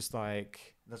time, that was just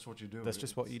like, That's what you do. that's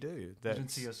just what you do. You didn't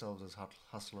see yourselves as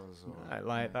hustlers or...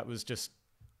 like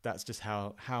that's just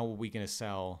how are we going to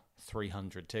sell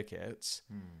 300 tickets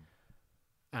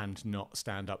and not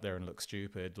stand up there and look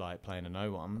stupid like playing a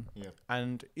no one. Yeah.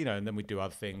 And you know, and then we'd do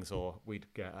other things, or we'd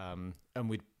get and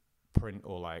we'd print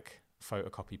or like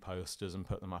photocopy posters and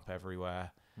put them up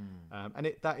everywhere.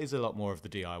 And that is a lot more of the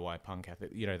DIY punk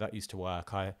ethic. You know, that used to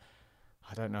work. I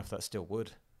don't know if that still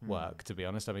would work, to be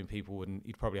honest. I mean, people wouldn't...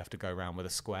 You'd probably have to go around with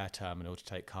a Square terminal to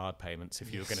take card payments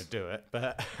if you were going to do it.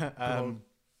 But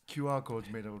QR codes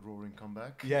made a roaring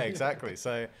comeback. Yeah, exactly.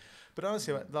 So, but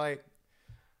honestly, like,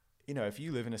 you know, if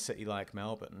you live in a city like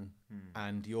Melbourne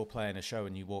and you're playing a show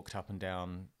and you walked up and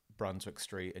down Brunswick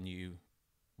Street and you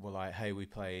were like, hey, we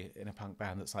play in a punk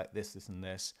band that's like this and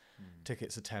this.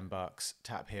 Tickets are $10.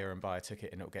 Tap here and buy a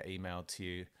ticket and it'll get emailed to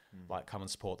you. Like, come and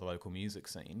support the local music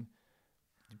scene.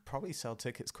 You'd probably sell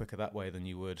tickets quicker that way than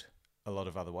you would a lot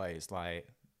of other ways. Like,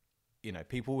 you know,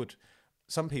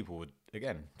 some people would,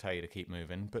 again, tell you to keep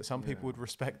moving, but some people would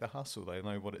respect the hustle. They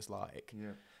know what it's like.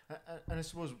 Yeah. And I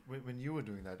suppose when you were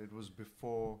doing that, it was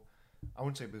before, I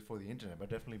wouldn't say before the internet, but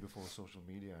definitely before social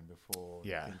media and before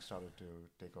things started to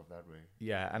take off that way.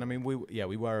 Yeah. And I mean,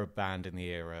 we were a band in the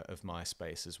era of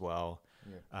MySpace as well.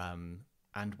 Yeah.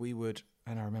 And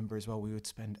and I remember as well, we would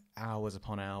spend hours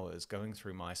upon hours going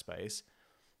through MySpace.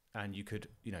 And you could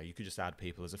just add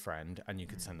people as a friend and you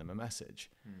could send them a message.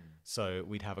 So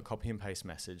we'd have a copy and paste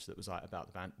message that was like about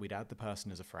the band. We'd add the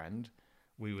person as a friend.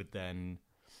 We would then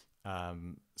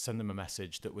send them a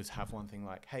message that would have one thing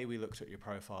like, hey, we looked at your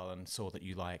profile and saw that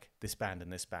you like this band,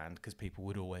 because people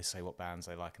would always say what bands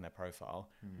they like in their profile.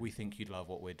 We think you'd love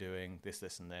what we're doing, this,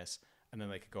 and this. And then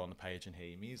they could go on the page and hear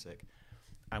your music.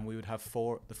 And we would have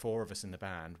the four of us in the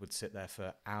band would sit there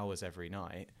for hours every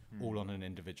night, all on an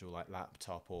individual like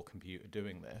laptop or computer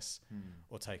doing this,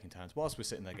 or taking turns whilst we're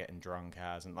sitting there getting drunk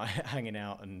and like hanging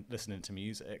out and listening to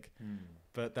music.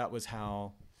 But that was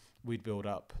how we'd build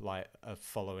up like a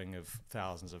following of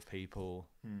thousands of people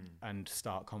and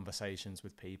start conversations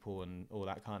with people and all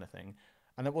that kind of thing.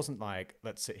 And it wasn't like,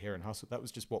 let's sit here and hustle. That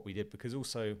was just what we did, because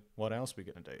also, what else are we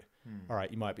going to do? All right,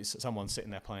 you might be someone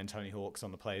sitting there playing Tony Hawk's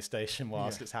on the PlayStation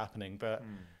whilst it's happening, but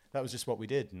that was just what we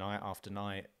did night after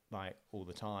night, like all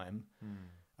the time.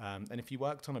 And if you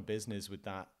worked on a business with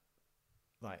that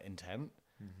like intent,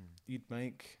 you'd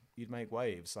make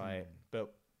waves. Like,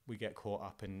 but we get caught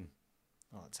up in,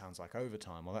 oh, it sounds like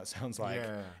overtime, or that sounds like,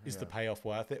 is the payoff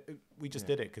worth it? We just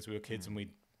did it because we were kids and we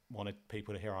wanted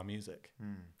people to hear our music.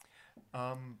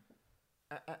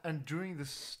 And during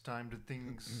this time, did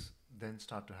things then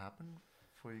start to happen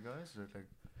for you guys? Like,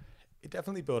 it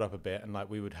definitely built up a bit, and like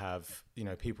we would have, you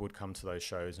know, people would come to those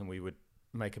shows, and we would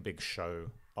make a big show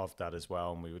of that as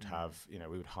well, and we would have, you know,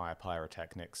 we would hire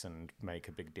pyrotechnics and make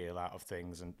a big deal out of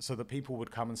things, and so that people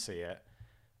would come and see it,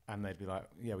 and they'd be like,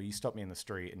 yeah, well, you stopped me in the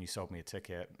street and you sold me a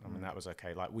ticket. I mean, that was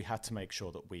okay. Like, we had to make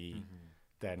sure that we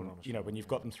then, you know, when you've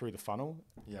got them through the funnel,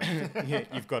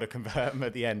 you've got to convert them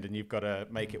at the end, and you've got to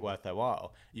make it worth their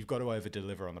while. You've got to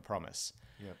over-deliver on the promise.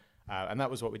 And that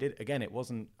was what we did. Again, it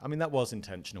wasn't, I mean, that was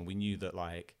intentional. We knew that,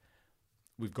 like,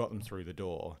 we've got them through the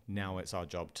door. Now it's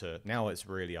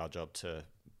really our job to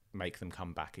make them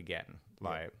come back again.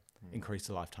 Like, increase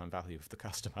the lifetime value of the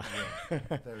customer. There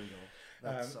we go.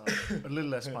 That's a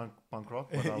little less punk rock.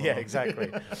 But yeah,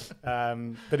 exactly.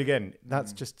 But again,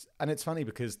 that's just, and it's funny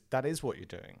because that is what you're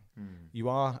doing. You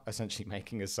are essentially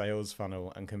making a sales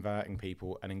funnel and converting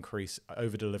people and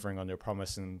over-delivering on your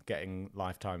promise and getting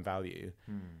lifetime value.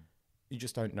 You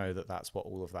just don't know that that's what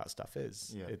all of that stuff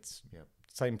is. It's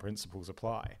same principles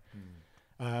apply.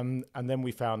 And then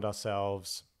we found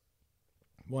ourselves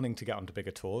wanting to get onto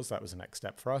bigger tours. That was the next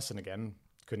step for us. And again,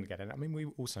 couldn't get in. I mean, we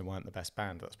also weren't the best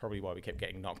band. That's probably why we kept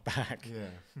getting knocked back.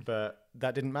 But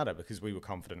that didn't matter because we were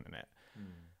confident in it.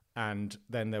 And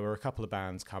then there were a couple of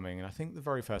bands coming, and I think the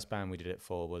very first band we did it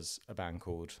for was the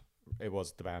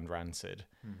band Rancid.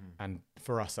 And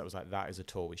for us, that was like, that is a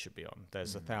tour we should be on.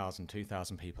 There's 1,000,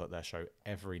 2,000 people at their show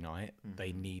every night.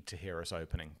 They need to hear us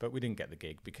opening. But we didn't get the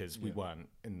gig because we weren't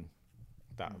in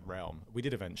that realm. We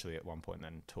did eventually at one point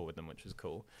then tour with them, which was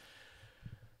cool.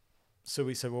 So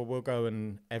we said, well, we'll go,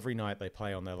 and every night they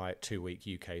play on their like 2-week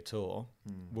UK tour,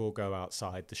 we'll go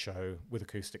outside the show with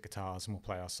acoustic guitars and we'll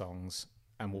play our songs,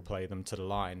 and we'll play them to the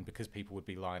line, because people would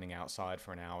be lining outside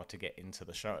for an hour to get into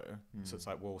the show. So it's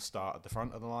like, we'll start at the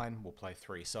front of the line, we'll play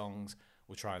 3 songs,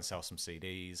 we'll try and sell some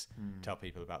CDs, tell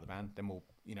people about the band, then we'll,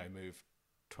 you know, move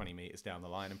 20 meters down the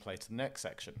line and play to the next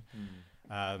section.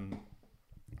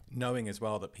 knowing as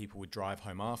well that people would drive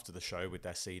home after the show with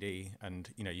their CD, and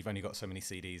you've only got so many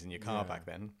CDs in your car back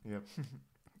then. Yep.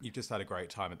 You've just had a great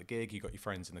time at the gig. You got your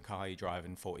friends in the car. You drive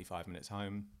in 45 minutes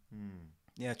home.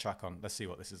 Yeah, chuck on. Let's see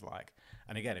what this is like.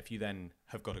 And again, if you then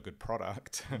have got a good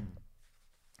product,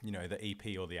 the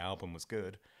EP or the album was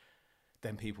good,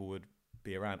 then people would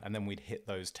be around, and then we'd hit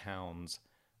those towns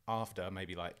after,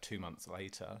 maybe like 2 months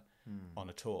later, on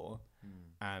a tour,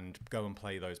 and go and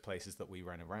play those places that we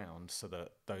ran around, so that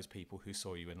those people who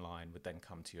saw you in line would then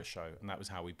come to your show. And that was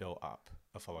how we built up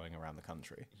a following around the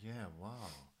country. Yeah,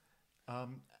 wow.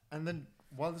 And then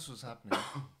while this was happening,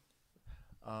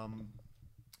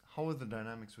 how were the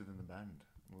dynamics within the band?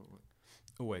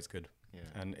 Always good. Yeah.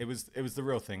 And it was the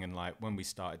real thing. And like when we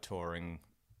started touring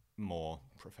more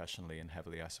professionally and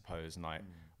heavily, I suppose, and like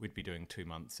we'd be doing 2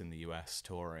 months in the US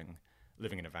touring,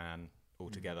 living in a van all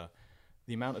together.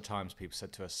 The amount of times people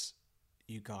said to us,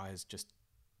 "You guys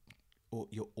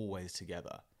you're always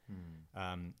together."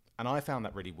 And I found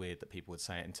that really weird that people would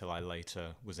say it, until I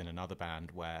later was in another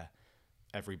band where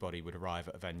everybody would arrive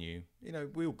at a venue.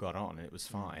 We all got on and it was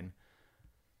fine.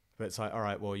 But it's like, all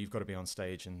right, well, you've got to be on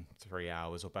stage in 3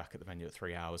 hours or back at the venue at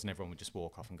 3 hours, and everyone would just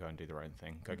walk off and go and do their own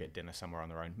thing, go get dinner somewhere on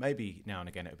their own. Maybe now and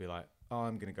again it would be like, oh,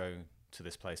 I'm going to go to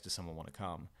this place. Does someone want to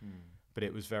come? But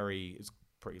it was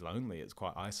pretty lonely. It's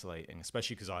quite isolating,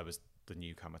 especially because I was the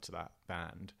newcomer to that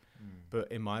band.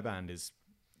 But in my band is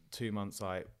 2 months,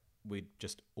 like we'd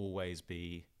just always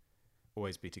be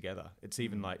together. It's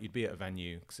even like you'd be at a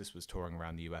venue, because this was touring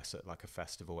around the US at like a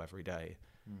festival every day.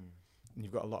 And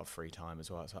you've got a lot of free time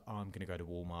as well. It's like, oh, I'm going to go to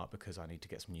Walmart because I need to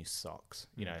get some new socks,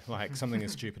 like something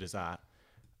as stupid as that.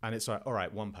 And it's like, all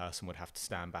right, one person would have to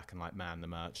stand back and like man the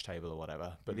merch table or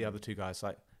whatever. But the other two guys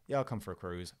like, yeah, I'll come for a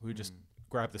cruise. We would just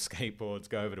grab the skateboards,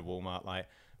 go over to Walmart. Like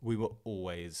we were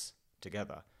always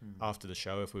together. After the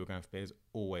show, if we were going for beers,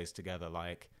 always together.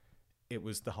 Like it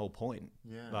was the whole point.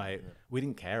 We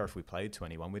didn't care if we played to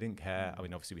anyone. We didn't care. I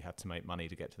mean, obviously we had to make money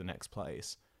to get to the next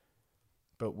place,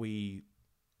 but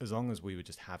as long as we were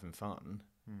just having fun,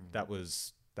 that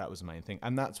was the main thing.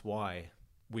 And that's why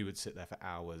we would sit there for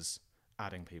hours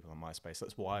adding people on MySpace.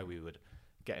 That's why we would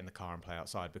get in the car and play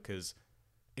outside, because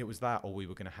it was that, or we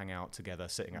were going to hang out together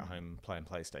sitting at home playing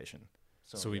PlayStation.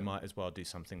 So we might as well do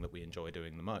something that we enjoy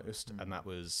doing the most, and that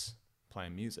was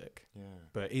playing music. Yeah.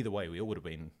 But either way, we would have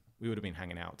been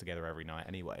hanging out together every night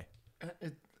anyway.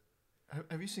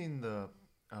 Have you seen the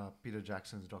Peter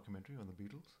Jackson's documentary on the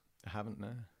Beatles? I haven't,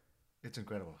 no. It's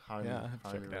incredible. Highly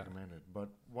recommend it. But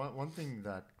one thing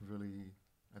that really,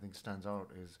 I think, stands out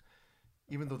is,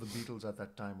 even though the Beatles at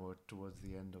that time were towards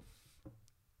the end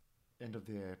of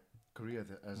their career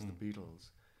as the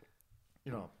Beatles,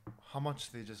 how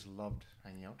much they just loved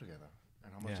hanging out together,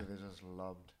 and how much they just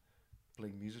loved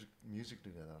playing music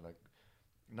together. Like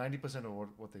 90% of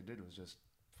what they did was just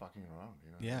fucking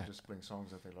around, just playing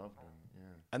songs that they loved.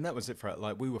 And that was it for,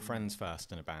 like, we were friends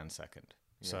first and a band second.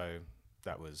 So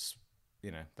that was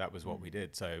what we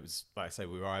did. So it was, like I say,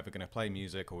 we were either going to play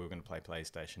music or we were going to play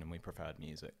PlayStation, and we preferred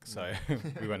music. So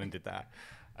we went and did that.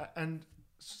 And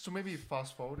so maybe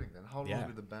fast forwarding then, how long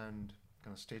did the band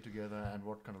kind of stay together, and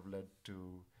what kind of led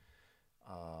to,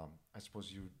 I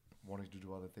suppose, you wanting to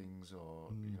do other things,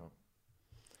 or,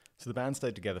 So the band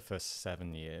stayed together for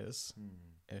 7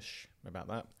 years-ish, about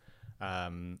that.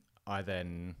 I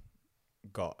then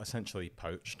got essentially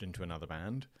poached into another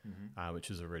band, which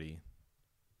was a really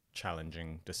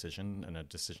challenging decision, and a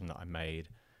decision that I made.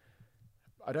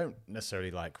 I don't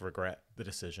necessarily regret the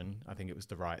decision. I think it was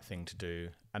the right thing to do.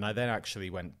 And I then actually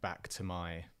went back to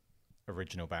my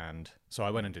original band. So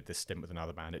I went and did this stint with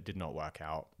another band. It did not work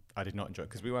out. I did not enjoy it,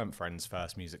 because we weren't friends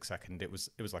first, music second. It was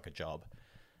like a job.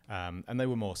 And they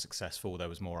were more successful. There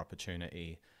was more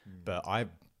opportunity, but I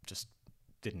just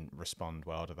didn't respond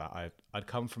well to that. I'd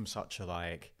come from such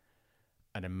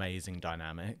an amazing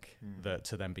dynamic that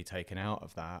to then be taken out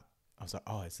of that, I was like,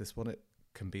 oh, is this what it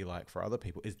can be like for other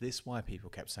people? Is this why people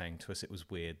kept saying to us it was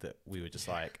weird that we were just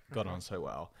got on so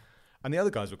well? And the other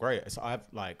guys were great. So I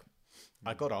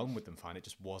got on with them fine. It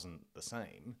just wasn't the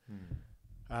same.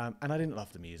 And I didn't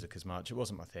love the music as much. It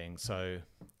wasn't my thing. So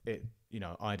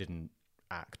I didn't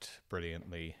act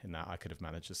brilliantly in that. I could have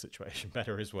managed the situation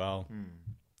better as well.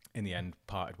 In the end,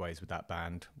 parted ways with that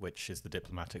band, which is the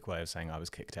diplomatic way of saying I was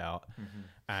kicked out.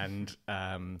 And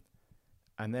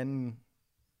then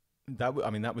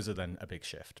that was then a big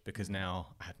shift, because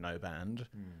now I had no band.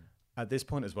 At this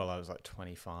point as well, I was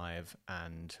 25,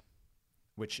 and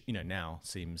which now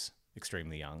seems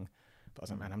extremely young, but I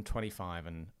was like, man, I'm 25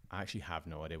 and I actually have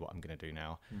no idea what I'm going to do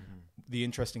now. The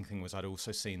interesting thing was, I'd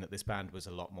also seen that this band was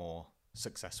a lot more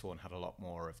successful and had a lot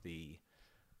more of the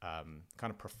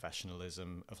kind of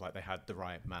professionalism of like they had the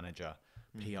right manager,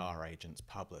 PR agents,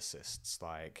 publicists,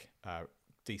 like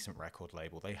decent record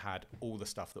label. They had all the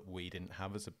stuff that we didn't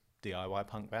have as a DIY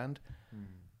punk band,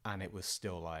 and it was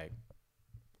still like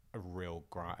a real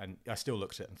grind. And I still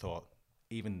looked at it and thought,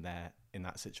 even there in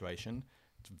that situation,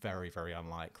 it's very, very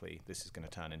unlikely this is going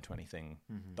to turn into anything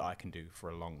that I can do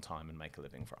for a long time and make a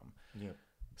living from. Yep.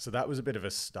 So that was a bit of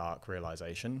a stark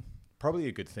realization. Probably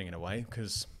a good thing in a way,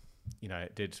 because, you know,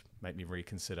 it did make me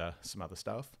reconsider some other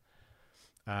stuff.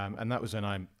 And that was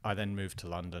when I then moved to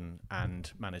London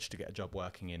and managed to get a job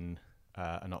working in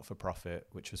a not-for-profit,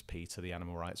 which was PETA, the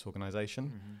animal rights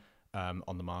organisation,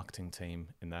 on the marketing team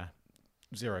in there.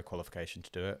 Zero qualification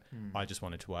to do it. I just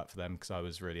wanted to work for them because I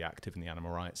was really active in the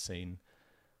animal rights scene.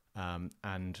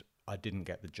 And I didn't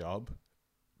get the job,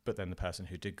 but then the person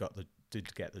who did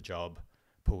get the job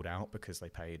pulled out because they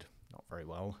paid not very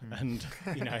well, and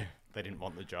you know, they didn't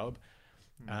want the job.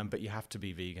 But you have to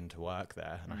be vegan to work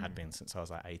there, and I had been since I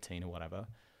was like 18 or whatever.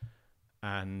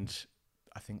 And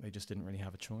I think they just didn't really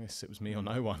have a choice. It was me or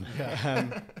no one.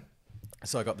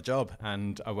 So I got the job,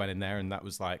 and I went in there, and that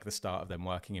was like the start of them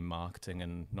working in marketing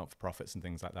and not-for-profits and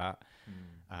things like that.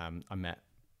 I met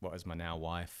what is my now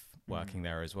wife working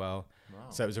there as well. Wow.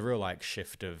 So it was a real like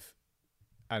shift of,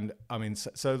 and I mean,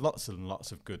 so lots and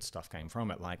lots of good stuff came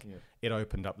from it. Like it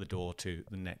opened up the door to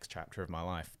the next chapter of my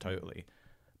life, totally.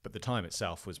 But the time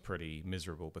itself was pretty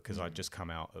miserable because I'd just come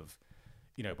out of,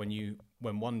 you know,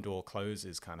 when one door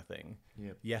closes kind of thing,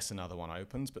 yes, another one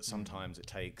opens, but sometimes it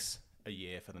takes a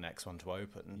year for the next one to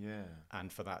open. Yeah.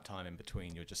 And for that time in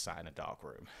between, you're just sat in a dark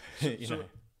room. So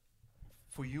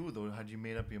for you though, had you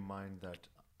made up your mind that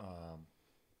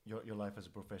your life as a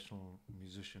professional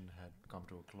musician had come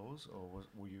to a close, or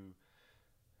were you?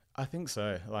 I think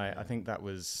so. Like, I think that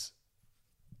was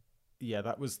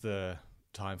the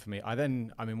time for me.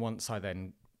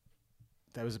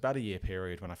 There was about a year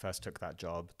period when I first took that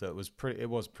job that was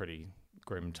pretty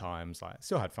grim times. Like,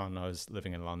 still had fun. I was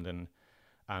living in London,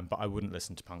 but I wouldn't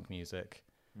listen to punk music.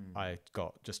 I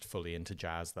got just fully into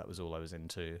jazz. That was all I was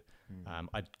into.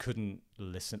 I couldn't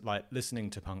listening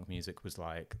to punk music was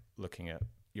like looking at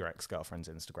your ex-girlfriend's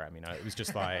Instagram, you know. It was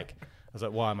just like, I was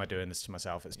like, why am I doing this to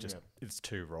myself? It's just, it's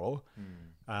too raw.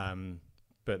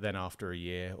 But then after a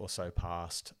year or so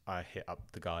passed, I hit up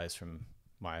the guys from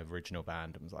my original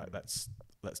band and was like,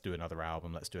 let's do another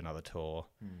album, let's do another tour.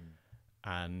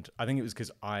 And I think it was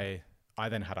because I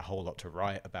then had a whole lot to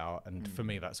write about, and for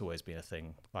me that's always been a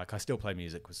thing. Like, I still play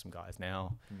music with some guys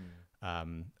now.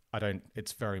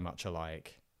 It's very much a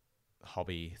like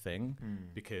hobby thing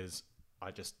because I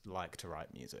just like to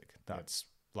write music. That's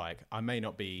like, I may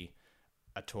not be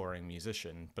a touring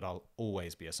musician, but I'll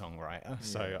always be a songwriter.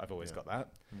 So I've always got that.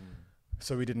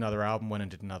 So we did another album, went and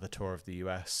did another tour of the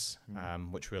US,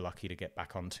 which we were lucky to get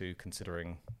back onto,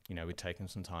 considering, you know, we'd taken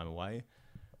some time away.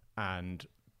 And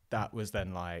that was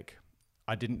then like,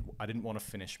 I didn't want to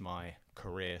finish my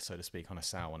career, so to speak, on a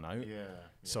sour note.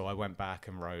 So I went back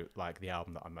and wrote like the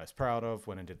album that I'm most proud of,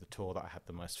 went and did the tour that I had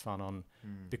the most fun on,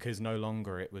 because no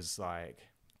longer it was like,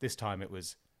 this time it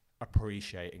was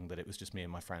appreciating that it was just me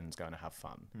and my friends going to have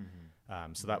fun.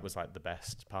 So that was like the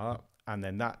best part. And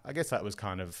then I guess that was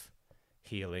kind of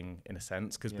healing in a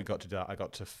sense, because I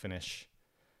got to finish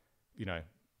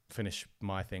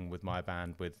my thing with my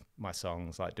band, with my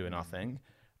songs, like doing our thing.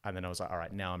 And then I was like, all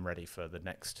right, now I'm ready for the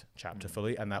next chapter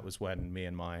fully. And that was when me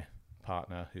and my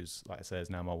partner, who's, like I say, is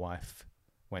now my wife,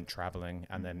 went traveling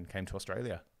and then came to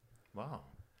Australia. Wow.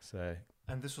 So.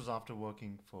 And this was after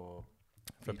working for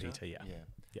PETA,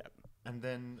 yeah. And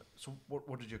then, so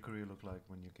what did your career look like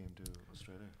when you came to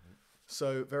Australia?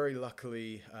 So very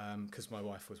luckily, because my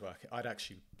wife was working, I'd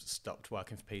actually stopped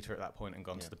working for PETA at that point and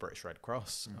gone to the British Red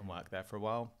Cross and worked there for a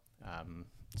while.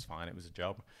 It's fine, it was a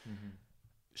job.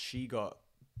 She got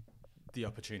the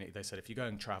opportunity. They said, if you're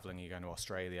going traveling, you're going to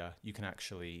Australia, you can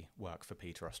actually work for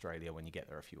PETA Australia when you get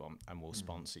there if you want, and we'll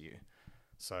sponsor you.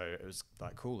 So it was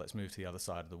like, cool, let's move to the other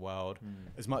side of the world.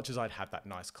 As much as I'd had that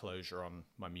nice closure on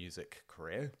my music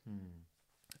career,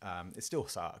 it still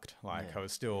sucked. Like,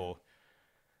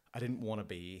 I didn't want to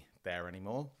be there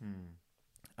anymore.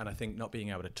 And I think not being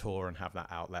able to tour and have that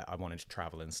outlet, I wanted to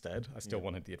travel instead. I still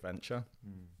wanted the adventure.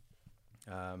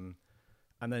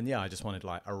 And then, I just wanted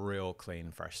like a real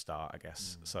clean, fresh start, I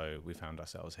guess. So we found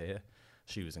ourselves here.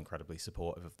 She was incredibly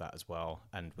supportive of that as well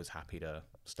and was happy to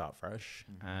start fresh.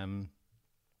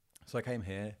 So I came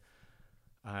here.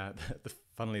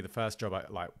 Funnily, the first job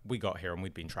we got here and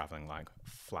we'd been traveling like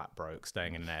flat broke,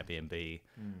 staying in an Airbnb.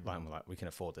 Like, we're like, we can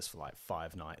afford this for like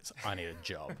 5 nights. I need a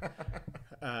job.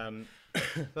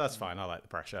 That's fine. I like the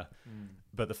pressure.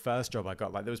 But the first job I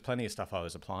got, like, there was plenty of stuff I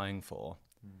was applying for.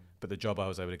 But the job I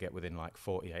was able to get within like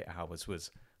 48 hours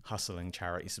was hustling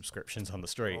charity subscriptions on the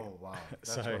street. Oh wow,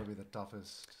 that's So- got to be the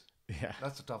toughest. Yeah.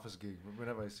 That's the toughest gig.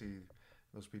 Whenever I see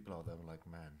those people out there, I'm like,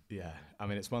 man. Yeah. I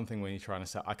mean, it's one thing when you're trying to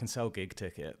sell, I can sell gig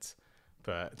tickets,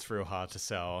 but it's real hard to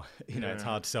sell, it's Yeah.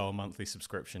 hard to sell a monthly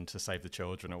subscription to Save the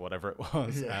Children or whatever it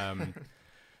was. Yeah.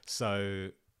 So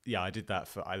yeah, I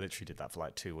literally did that for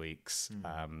like 2 weeks.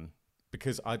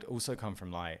 Because I'd also come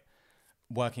from like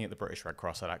working at the British Red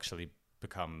Cross. I'd actually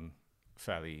become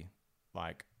fairly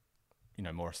like,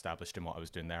 more established in what I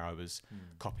was doing there. I was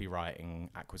copywriting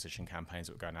acquisition campaigns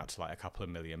that were going out to like a couple of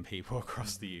million people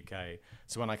across the UK.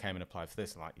 So when I came and applied for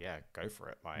this, I'm like, yeah, go for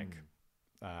it. Like,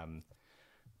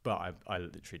 but I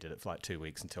literally did it for like 2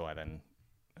 weeks until I then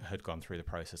had gone through the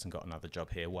process and got another job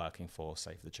here working for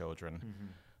Save the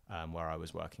Children, where I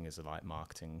was working as a like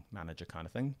marketing manager kind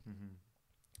of thing.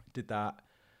 Did that,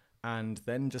 and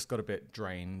then just got a bit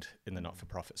drained in the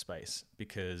not-for-profit space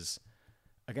because,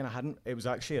 again, it was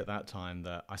actually at that time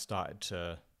that I started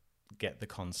to get the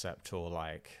concept, or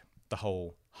like the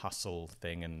whole hustle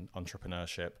thing and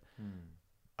entrepreneurship.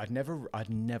 I'd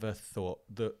never thought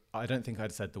that, I don't think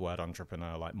I'd said the word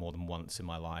entrepreneur like more than once in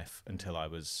my life until I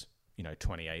was,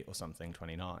 28 or something,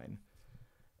 29.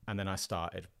 And then I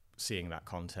started seeing that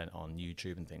content on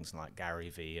YouTube and things like Gary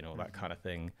Vee and all that kind of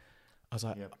thing. I was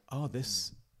like, oh,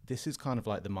 this is kind of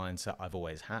like the mindset I've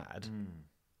always had.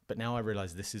 But now I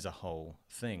realize this is a whole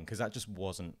thing, because that just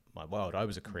wasn't my world. I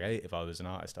was a creative. I was an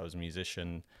artist. I was a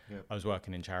musician. I was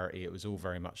working in charity. It was all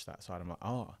very much that side. I'm like,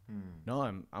 oh, no,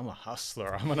 I'm a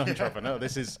hustler. I'm an entrepreneur.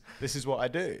 This is what I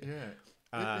do.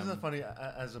 Yeah. Isn't that funny?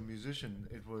 As a musician,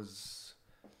 it was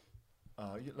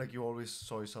like you always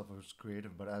saw yourself as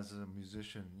creative, but as a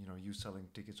musician, you selling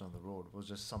tickets on the road was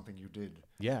just something you did.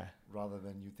 Yeah. Rather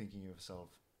than you thinking of yourself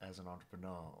as an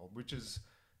entrepreneur, which is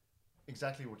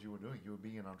exactly what you were doing. You were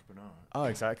being an entrepreneur. Oh,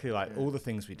 exactly. Like all the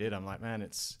things we did, I'm like, man,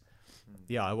 it's,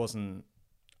 I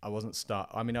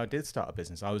did start a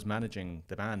business. I was managing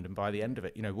the band. And by the end of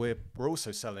it, we're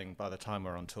also selling, by the time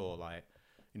we're on tour, like,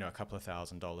 a couple of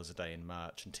 $1,000s a day in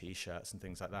merch and t-shirts and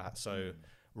things like that. So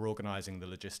we're organizing the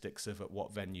logistics of at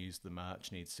what venues the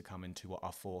merch needs to come into, what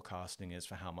our forecasting is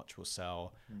for how much we'll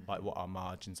sell, like what our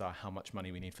margins are, how much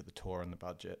money we need for the tour and the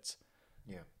budgets.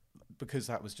 Yeah. Because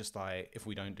that was just like, if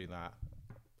we don't do that,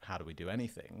 how do we do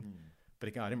anything? But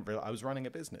again, I didn't realize I was running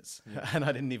a business and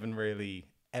I didn't even really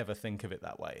ever think of it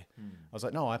that way. I was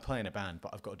like, no, I play in a band,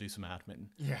 but I've got to do some admin.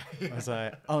 Yeah. I was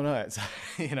like, oh no, it's,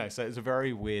 so it's a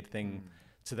very weird thing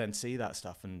to then see that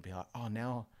stuff and be like, oh,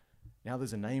 now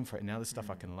there's a name for it. Now there's stuff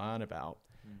I can learn about.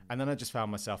 And then I just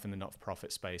found myself in the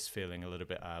not-for-profit space feeling a little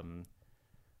bit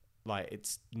like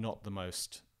it's not the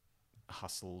most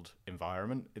hustled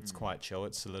environment. It's quite chill.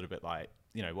 It's a little bit like,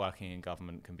 working in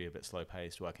government can be a bit slow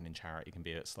paced, working in charity can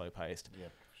be a bit slow paced. Yeah,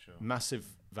 sure. Massive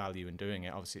value in doing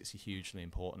it. Obviously it's a hugely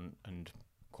important and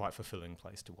quite fulfilling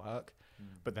place to work.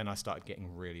 But then I started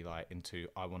getting really like into,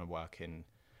 I want to work in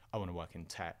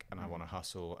tech and I want to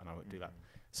hustle and I would do that.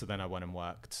 So then I went and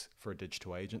worked for a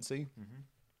digital agency,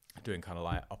 doing kind of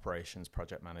like operations,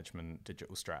 project management,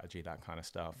 digital strategy, that kind of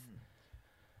stuff.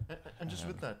 And just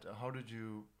with that, how did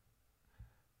you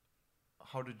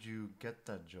get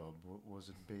that job? Was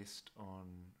it based on,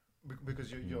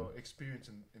 because your experience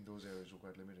in those areas were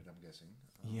quite limited, I'm guessing?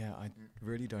 Yeah, I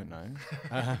really don't know.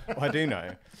 Well, I do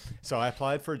know. So I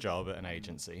applied for a job at an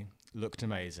agency. Looked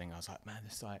amazing. I was like, man,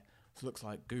 this looks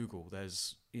like Google.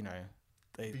 There's,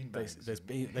 there's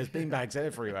beanbags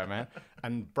everywhere, man.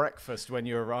 And breakfast when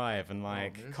you arrive, and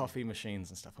like coffee machines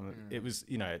and stuff. It was,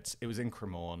 it was in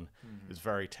Cremorne. It was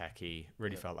very techy.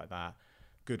 Really felt like that.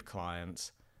 Good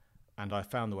clients. And I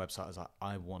found the website. I was like,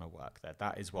 I want to work there.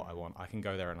 That is what I want. I can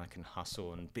go there and I can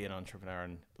hustle and be an entrepreneur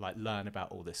and like learn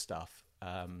about all this stuff.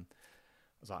 I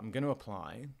was like, I'm going to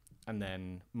apply. And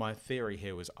then my theory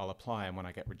here was I'll apply. And when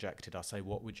I get rejected, I'll say,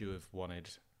 what would you have wanted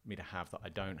me to have that I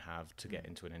don't have to get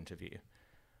into an interview?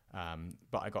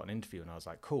 But I got an interview and I was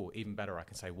like, cool, even better. I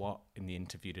can say, what in the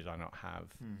interview did I not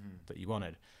have that you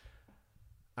wanted?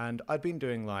 And I'd been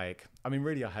doing I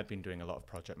had been doing a lot of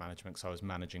project management, so I was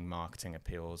managing marketing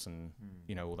appeals and,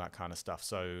 all that kind of stuff.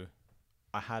 So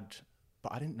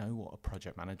but I didn't know what a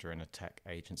project manager in a tech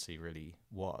agency really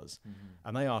was.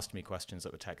 And they asked me questions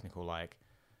that were technical, like,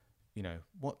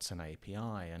 what's an API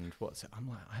and I'm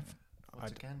like,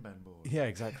 what's a Kanban board? Yeah,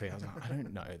 exactly. I was like, I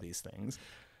don't know these things.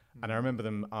 And I remember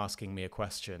them asking me a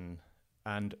question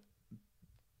and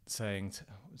saying,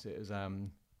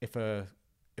 if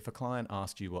a client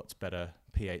asked you what's better,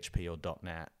 PHP or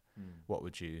 .NET, what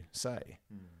would you say?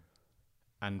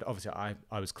 And obviously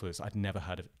I was clueless. I'd never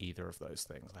heard of either of those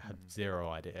things. I had zero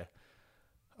idea.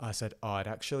 I said, I'd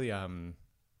actually,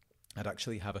 I'd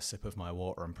actually have a sip of my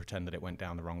water and pretend that it went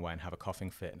down the wrong way and have a coughing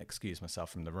fit and excuse myself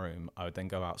from the room. I would then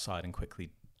go outside and quickly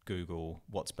Google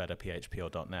what's better, PHP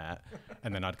or .NET,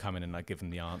 and then I'd come in and I'd give them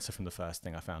the answer from the first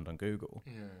thing I found on Google.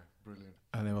 Yeah, brilliant.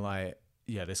 And they were like,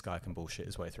 yeah, this guy can bullshit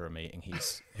his way through a meeting.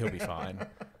 He'll be fine.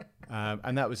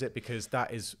 And that was it, because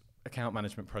that is account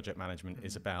management, project management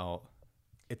is about,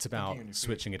 it's about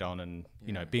switching it on and,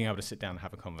 you know, being able to sit down and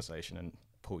have a conversation and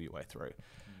pull your way through.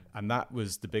 And that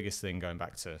was the biggest thing, going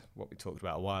back to what we talked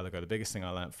about a while ago. The biggest thing I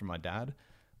learned from my dad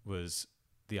was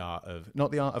the art of,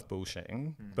 not the art of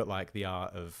bullshitting, but like the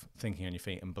art of thinking on your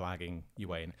feet and blagging your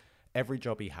way in. Every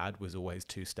job he had was always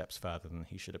 2 steps further than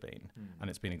he should have been. And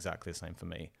it's been exactly the same for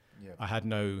me. Yeah. I had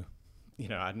no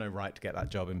right to get that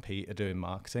job in Peter doing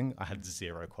marketing. I had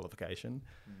 0 qualification.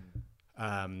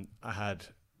 I had,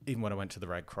 even when I went to the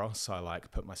Red Cross, I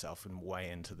like put myself in way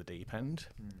into the deep end.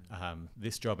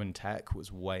 This job in tech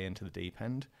was way into the deep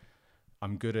end.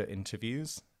 I'm good at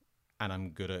interviews and I'm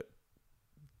good at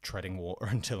treading water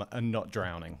and not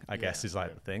drowning, I guess is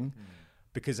like the thing.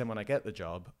 Because then when I get the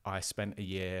job, I spent a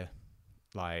year,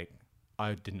 like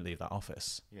I didn't leave that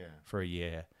office for a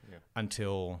year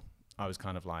until I was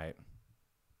kind of like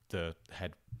the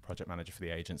head project manager for the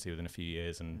agency within a few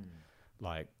years, and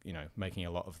like, you know, making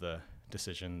a lot of the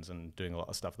decisions and doing a lot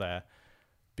of stuff there,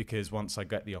 because once I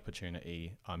get the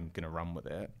opportunity, I'm going to run with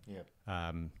it.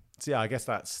 So yeah, I guess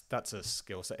that's a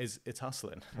skill set. It's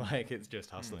hustling. Like it's just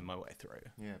hustling my way through.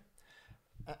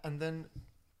 And then,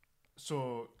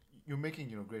 so you're making,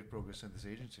 you know, great progress in this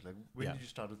agency. Like when did you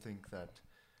start to think that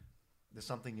there's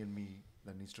something in me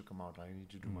that needs to come out? I need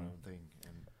to do my own thing.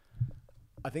 And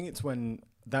I think it's when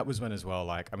as well,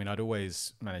 like, I mean, I'd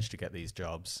always managed to get these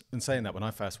jobs. And saying that, when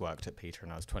I first worked at Peter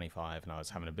and I was 25 and I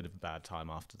was having a bit of a bad time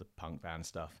after the punk band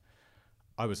stuff,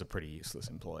 I was a pretty useless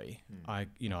employee. I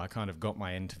kind of got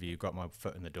my interview, got my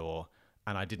foot in the door,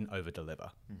 and I didn't over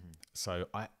deliver. So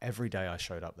every day I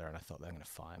showed up there and I thought, they're going to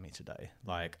fire me today.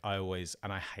 Like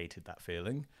and I hated that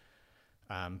feeling.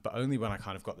 But only when I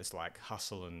kind of got this like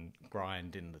hustle and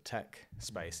grind in the tech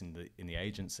space in the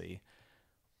agency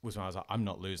was when I was like, I'm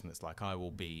not losing this. Like I will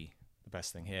be the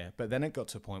best thing here. But then it got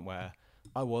to a point where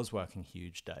I was working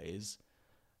huge days,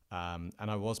 and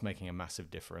I was making a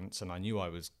massive difference, and I knew I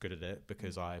was good at it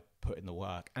because I put in the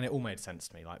work, and it all made sense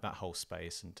to me, like that whole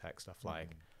space and tech stuff,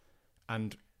 like,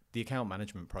 and the account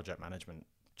management, project management,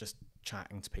 just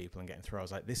chatting to people and getting through. I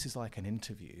was like, this is like an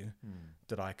interview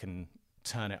that I can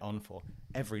turn it on for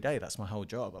every day. That's my whole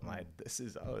job. I'm like,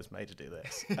 I was made to do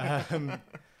this.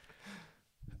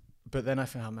 But then I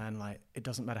found, man, like, it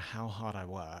doesn't matter how hard I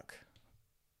work.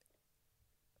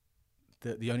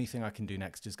 The only thing I can do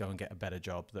next is go and get a better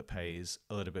job that pays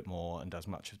a little bit more and does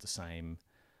much of the same.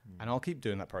 And I'll keep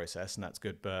doing that process, and that's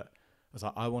good. But I was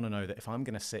like, I want to know that if I'm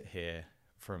going to sit here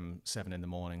from 7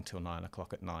 a.m. till 9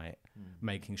 o'clock at night,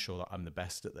 making sure that I'm the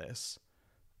best at this,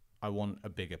 I want a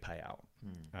bigger payout.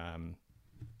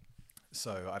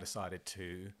 So I decided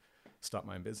to start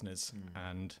my own business.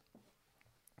 And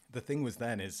the thing was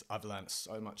then is I've learned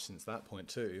so much since that point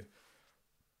too.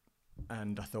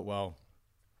 And I thought, well,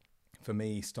 for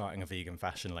me, starting a vegan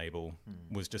fashion label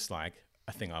was just like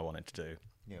a thing I wanted to do.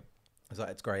 I was like,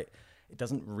 it's great. It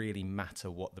doesn't really matter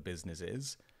what the business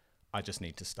is. I just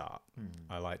need to start.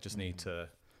 I need to,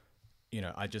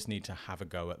 I just need to have a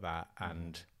go at that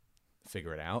and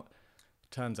figure it out.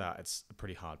 Turns out it's a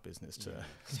pretty hard business to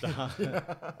start.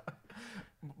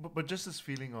 But just this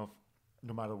feeling of,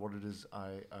 no matter what it is,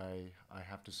 I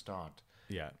have to start.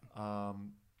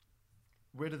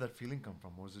 Where did that feeling come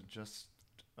from? Was it just...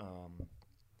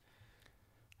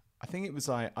 I think it was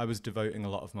I was devoting a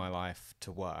lot of my life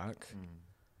to work,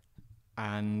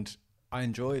 and I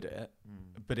enjoyed it,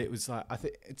 but it was like, I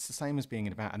think it's the same as being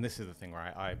in a band. And this is the thing,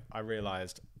 right? I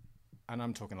realized, and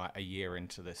I'm talking like a year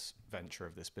into this venture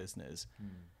of this business,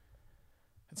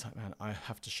 it's like, man, I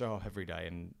have to show up every day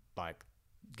and like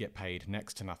get paid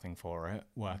next to nothing for it,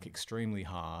 work extremely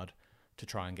hard to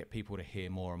try and get people to hear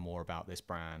more and more about this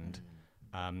brand.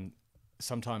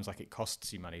 Sometimes like it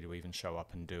costs you money to even show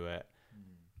up and do it.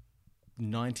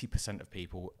 90% of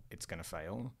people, it's going to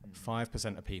fail.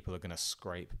 5% of people are going to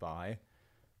scrape by.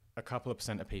 A couple of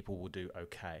percent of people will do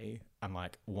okay. And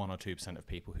like 1 or 2% of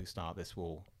people who start this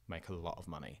will make a lot of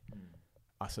money.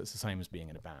 So it's the same as being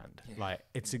in a band. Like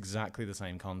it's exactly the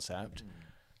same concept.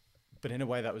 But in a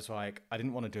way that was like, I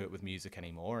didn't want to do it with music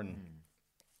anymore. And,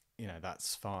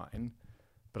 that's fine.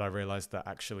 But I realized that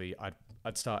actually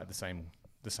I'd started the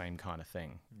same kind of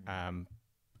thing.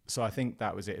 So I think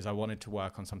that was it, is I wanted to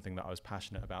work on something that I was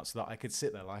passionate about so that I could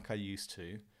sit there like I used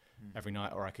to every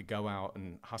night, or I could go out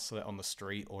and hustle it on the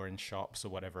street or in shops or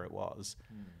whatever it was,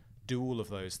 do all of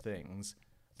those things,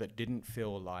 that didn't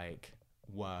feel like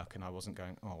work, and I wasn't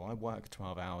going, oh, I work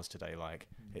 12 hours today, like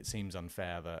it seems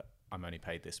unfair that I'm only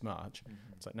paid this much.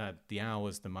 It's like, no, the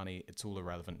hours, the money, it's all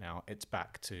irrelevant now. It's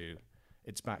back to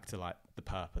like the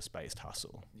purpose-based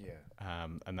hustle.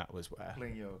 And that was where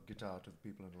playing your guitar to the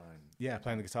people in line. Yeah,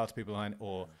 playing the guitar to people in line,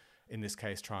 or in this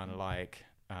case, trying to like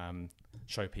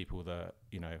show people that,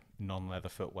 you know, non-leather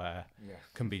footwear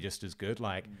can be just as good.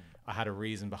 Like I had a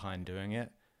reason behind doing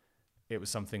it. It was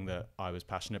something that I was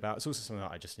passionate about. It's also something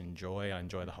that I just enjoy. I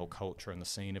enjoy the whole culture and the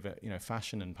scene of it. You know,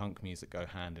 fashion and punk music go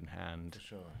hand in hand. For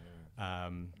sure, yeah.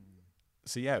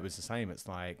 So yeah, it was the same. It's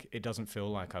like, it doesn't feel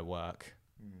like I work.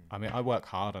 I mean, I work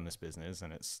hard on this business,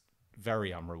 and it's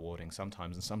very unrewarding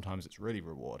sometimes, and sometimes it's really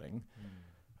rewarding.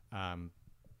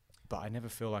 But I never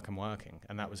feel like I'm working,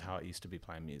 and that was how it used to be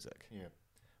playing music. Yeah.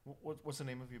 What's the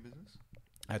name of your business?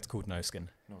 It's called No Skin.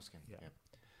 No Skin. Yeah.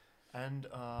 And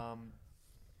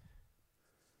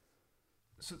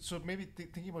so maybe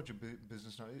thinking about your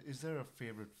business now, is there a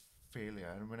favorite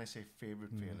failure? And when I say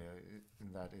favorite failure,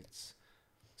 in that it's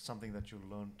something that you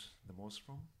learned the most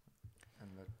from,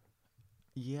 and that.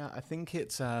 Yeah, I think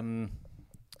it's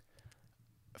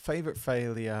favorite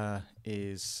failure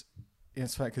is,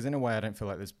 it's fair, because in a way I don't feel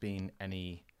like there's been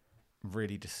any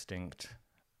really distinct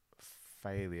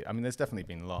failure. I mean, there's definitely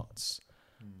been lots,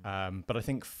 but I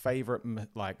think favorite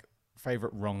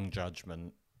wrong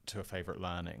judgment to a favorite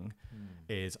learning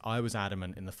is, I was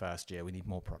adamant in the first year, we need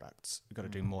more products. We've got to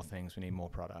do more things. We need more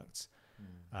products.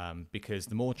 Because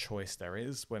the more choice there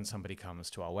is when somebody comes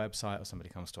to our website or somebody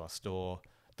comes to our store,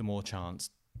 the more chance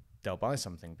they'll buy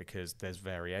something, because there's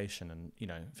variation. And, you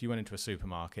know, if you went into a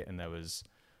supermarket and there was,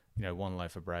 you know, one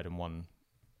loaf of bread and one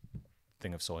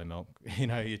thing of soy milk, you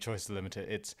know, your choice is limited.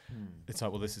 It's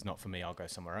like, well, this is not for me. I'll go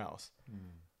somewhere else.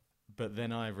 But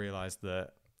then I realized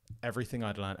that everything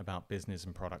I'd learned about business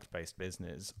and product-based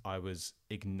business, I was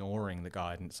ignoring the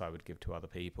guidance I would give to other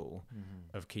people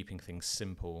of keeping things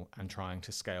simple and trying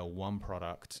to scale one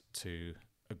product to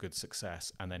a good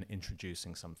success, and then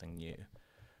introducing something new.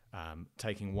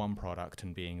 Taking one product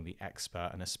and being the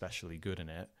expert and especially good in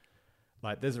it.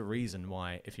 Like, there's a reason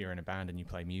why if you're in a band and you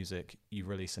play music, you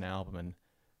release an album and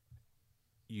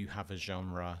you have a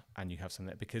genre and you have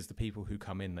something, because the people who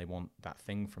come in, they want that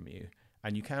thing from you.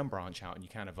 And you can branch out and you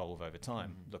can evolve over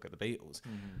time. Look at the Beatles.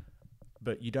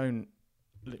 But you don't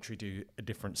literally do a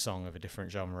different song of a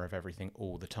different genre of everything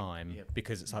all the time,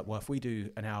 because it's like, well, if we do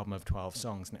an album of 12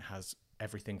 songs and it has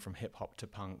everything from hip hop to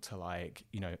punk to, like,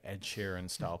 you know, Ed Sheeran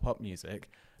style pop music,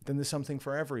 then there's something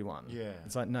for everyone.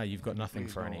 It's like, no, you've got nothing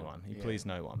for anyone. You please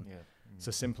no one.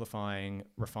 So simplifying,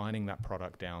 refining that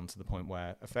product down to the point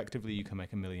where effectively you can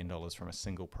make $1 million from a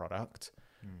single product.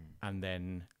 And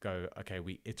then go, okay,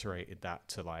 we iterated that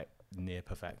to like near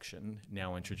perfection.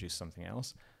 Now introduce something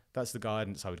else. That's the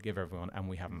guidance I would give everyone, and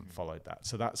we haven't followed that.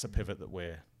 So that's a pivot that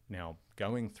we're now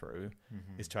going through,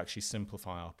 is to actually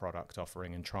simplify our product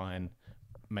offering and try and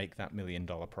make that $1 million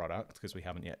product, because we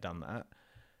haven't yet done that,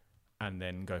 and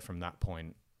then go from that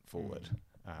point forward.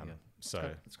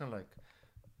 So it's kind of like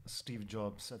Steve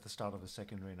Jobs at the start of his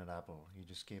second reign at Apple. He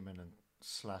just came in and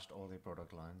slashed all their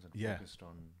product lines and focused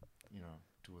on, you know,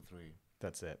 2 or 3.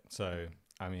 That's it. So,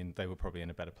 I mean, they were probably in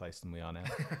a better place than we are now.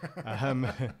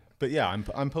 But yeah,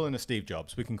 I'm pulling a Steve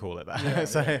Jobs. We can call it that.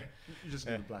 So you just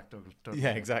need a black toggle.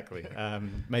 Yeah, exactly.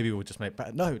 Maybe we'll just make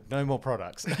no more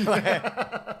products.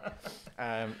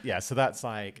 Yeah, so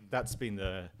that's been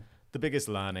the biggest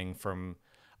learning from.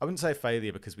 I wouldn't say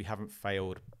failure, because we haven't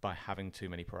failed by having too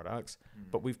many products,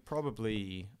 but we've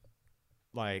probably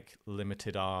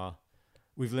limited our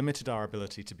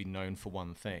ability to be known for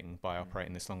one thing by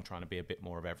operating this long, trying to be a bit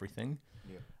more of everything.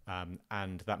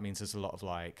 And that means there's a lot of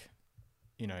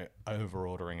over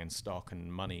ordering in stock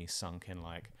and money sunk in.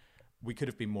 Like, we could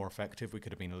have been more effective, we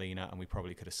could have been leaner, and we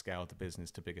probably could have scaled the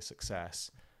business to bigger success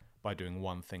by doing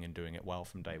one thing and doing it well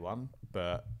from day one.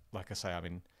 But like I say, I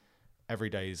mean,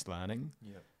 every day is learning.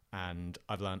 And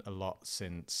I've learned a lot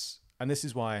since, and this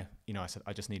is why, I said,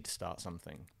 I just need to start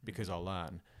something, because I'll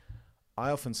learn.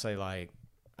 I often say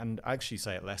and I actually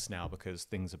say it less now because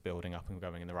things are building up and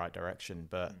going in the right direction,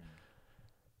 but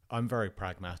I'm very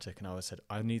pragmatic, and I always said,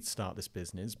 I need to start this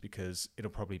business because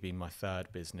it'll probably be my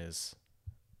third business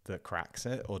that cracks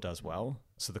it or does well.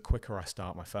 So the quicker I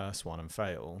start my first one and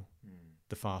fail,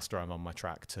 the faster I'm on my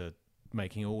track to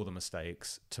making all the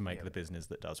mistakes to make the business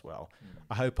that does well.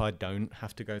 I hope I don't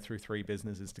have to go through 3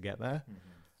 businesses to get there.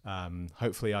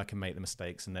 Hopefully I can make the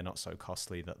mistakes and they're not so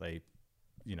costly that they,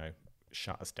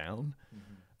 shut us down.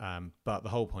 But the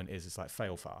whole point is like,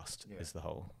 fail fast is the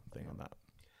whole thing on that.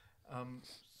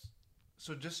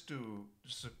 So just a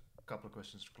couple of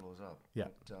questions to close up. Yeah.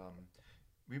 But,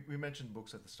 we mentioned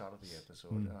books at the start of the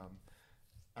episode,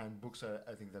 and books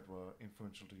I think that were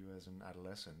influential to you as an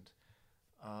adolescent.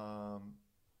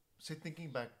 Say,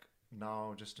 thinking back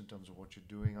now, just in terms of what you're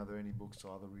doing, are there any books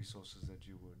or other resources that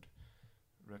you would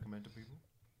recommend to people?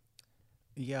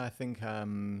 Yeah, I think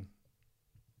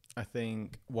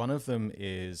one of them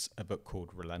is a book called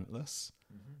Relentless.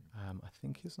 I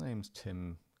think his name's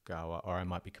Tim Gower, or I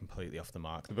might be completely off the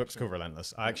mark. The book's called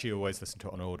Relentless. I actually always listen to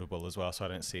it on Audible as well, so I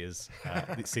don't see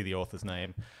see the author's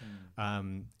name.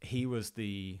 He was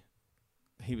the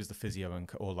physio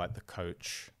or like the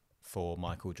coach for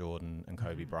Michael Jordan and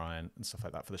Kobe Bryant and stuff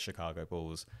like that for the Chicago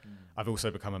Bulls. I've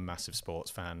also become a massive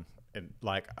sports fan.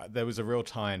 There was a real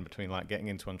tie in between like getting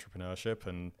into entrepreneurship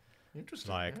and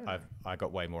I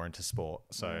got way more into sport,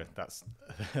 so that's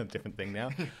a different thing now.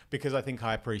 Because I think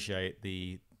I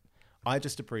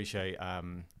just appreciate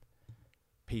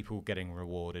people getting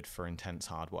rewarded for intense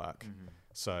hard work.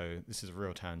 So this is a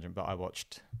real tangent, but I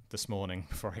watched this morning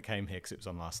before I came here, because it was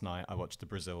on last night, I watched the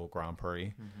Brazil Grand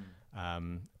Prix,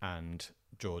 and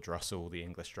George Russell, the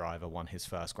English driver, won his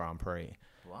first Grand Prix.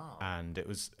 Wow. And it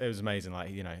was amazing,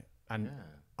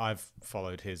 I've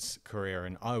followed his career,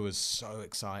 and I was so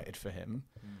excited for him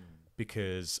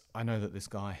because I know that this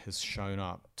guy has shown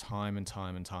up time and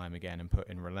time and time again and put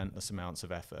in relentless amounts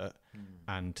of effort.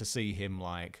 And to see him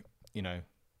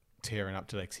tearing up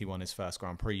today because he won his first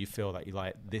Grand Prix, you feel that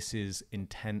this is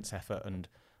intense effort. And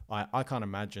I can't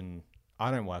imagine, I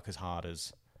don't work as hard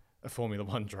as a Formula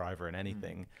One driver in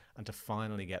anything. And to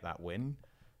finally get that win,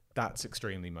 that's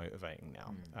extremely motivating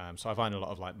now. So I find a lot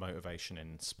of motivation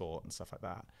in sport and stuff like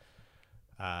that.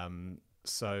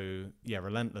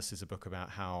 Relentless is a book about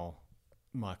how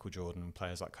Michael Jordan and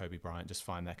players like Kobe Bryant just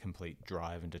find their complete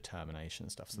drive and determination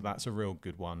and stuff. So that's a real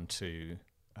good one to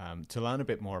learn a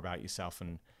bit more about yourself.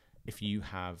 And if you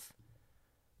have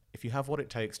what it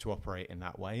takes to operate in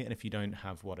that way, and if you don't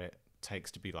have what it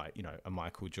takes to be a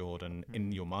Michael Jordan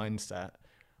in your mindset,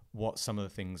 what some of the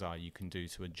things are you can do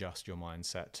to adjust your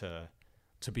mindset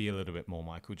to be a little bit more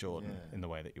Michael Jordan in the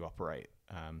way that you operate,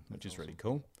 which is really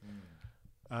cool.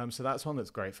 So that's one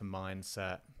that's great for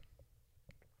mindset.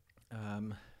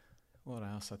 What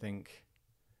else? I think,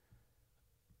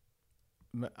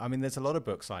 there's a lot of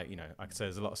books like I could say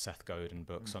there's a lot of Seth Godin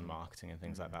books on marketing and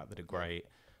things like that are great.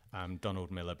 Donald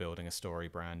Miller, Building a Story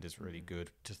Brand, is really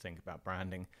good to think about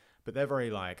branding, but they're very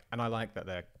and I like that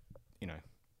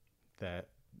they're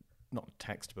not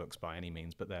textbooks by any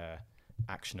means, but they're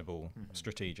actionable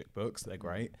strategic books. They're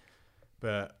great,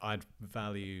 but I'd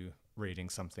value reading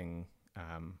something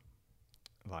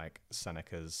like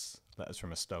Seneca's Letters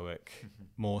from a Stoic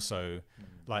more so,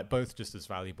 both just as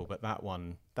valuable, but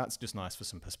that's just nice for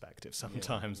some perspective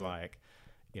sometimes. Or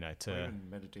even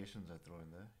meditations I throw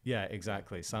in there. Yeah,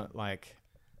 exactly. So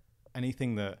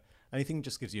anything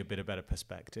just gives you a bit of better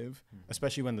perspective,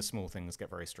 especially when the small things get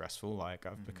very stressful.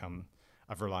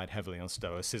 I've relied heavily on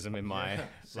Stoicism in my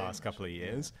last couple of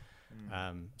years.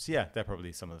 They're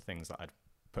probably some of the things that I'd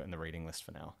put in the reading list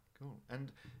for now. Cool.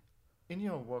 And in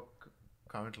your work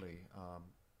currently,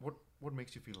 what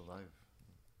makes you feel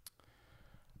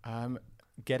alive?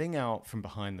 Getting out from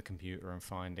behind the computer and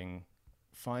finding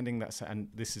that, and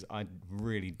I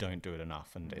really don't do it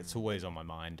enough, and it's always on my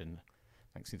mind, and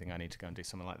makes me think I need to go and do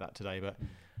something like that today. But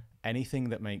anything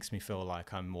that makes me feel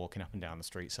like I'm walking up and down the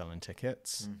street selling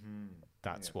tickets,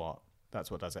 that's what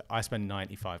does it. I spend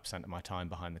 95% of my time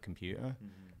behind the computer,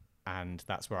 and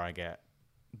that's where I get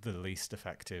the least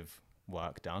effective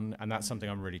work done. And that's something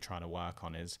I'm really trying to work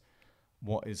on,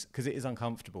 because it is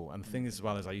uncomfortable. And the thing is, as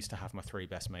well, as I used to have my 3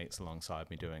 best mates alongside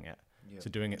me doing it. So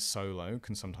doing it solo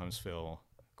can sometimes feel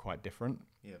quite different.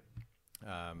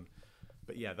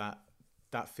 But yeah,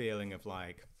 that feeling of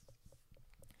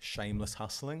shameless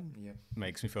hustling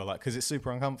makes me feel because it's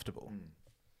super uncomfortable.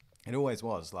 It always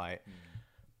was.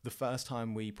 The first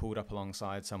time we pulled up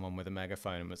alongside someone with a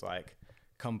megaphone and was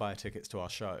come buy tickets to our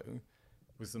show,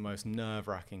 was the most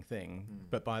nerve-wracking thing.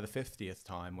 But by the 50th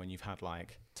time, when you've had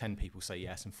 10 people say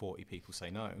yes and 40 people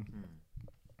say no,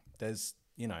 there's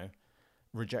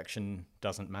rejection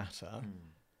doesn't matter.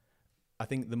 I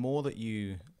think the more that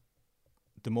you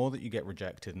get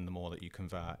rejected and the more that you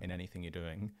convert in anything you're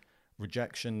doing,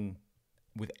 rejection,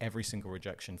 with every single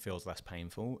rejection, feels less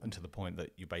painful, and to the point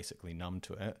that you're basically numb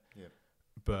to it.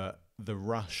 But the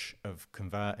rush of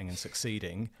converting and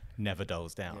succeeding never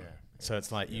dulls down. So it's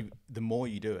the more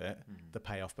you do it, the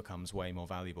payoff becomes way more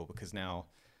valuable, because now,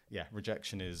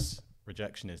 rejection is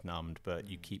numbed, but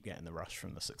you keep getting the rush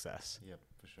from the success. Yep,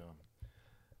 for sure.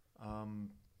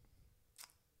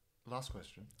 Last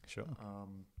question. Sure.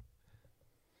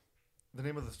 The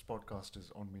name of this podcast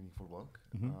is On Meaningful Work.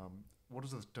 What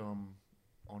does the term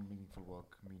On Meaningful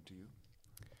Work mean to you?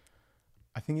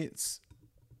 I think it's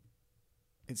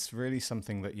really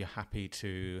something that you're happy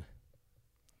to.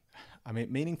 I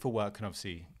mean, meaningful work can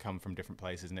obviously come from different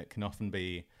places, and it can often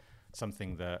be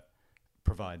something that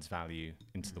provides value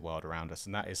into the world around us,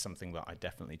 and that is something that I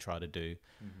definitely try to do.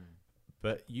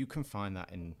 But you can find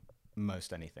that in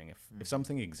most anything. If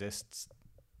something exists,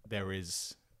 there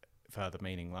is further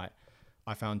meaning. Like,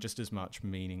 I found just as much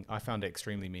meaning. I found it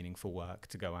extremely meaningful work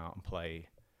to go out and play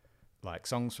like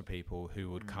songs for people who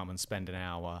would come and spend an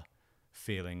hour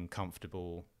feeling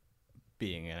comfortable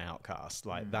being an outcast.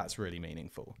 Like, that's really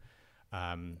meaningful.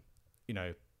 You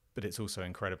know, but it's also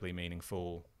incredibly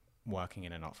meaningful working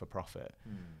in a not-for-profit.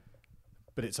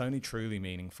 But it's only truly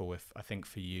meaningful if, I think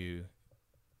for you,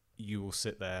 you will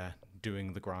sit there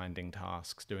doing the grinding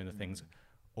tasks, doing the things,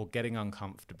 or getting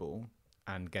uncomfortable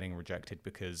and getting rejected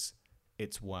because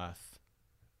it's worth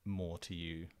more to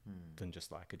you than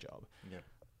just like a job.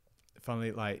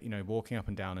 Funnily, like, you know, walking up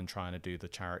and down and trying to do the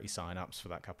charity sign-ups for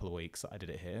that couple of weeks that I did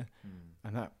it here,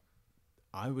 and that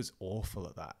I was awful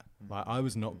at that. Like, I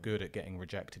was not good at getting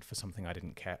rejected for something I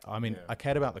didn't care. I mean, I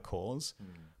cared about the cause,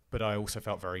 but I also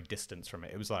felt very distant from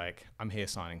it. It was like, I'm here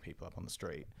signing people up on the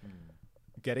street.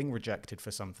 Getting rejected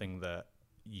for something that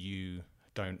you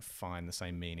don't find the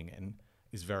same meaning in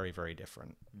is very, very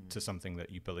different to something that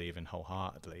you believe in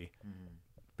wholeheartedly,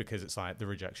 because it's like the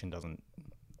rejection doesn't,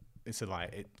 it's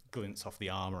like it glints off the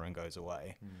armor and goes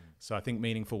away. So I think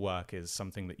meaningful work is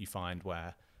something that you find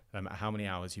where no matter how many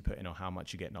hours you put in or how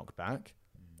much you get knocked back,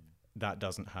 that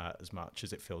doesn't hurt as much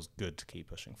as it feels good to keep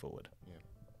pushing forward.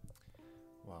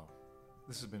 Wow.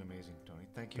 This has been amazing, Tony.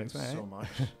 Thank you Thanks, so much.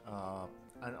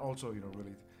 And also, you know,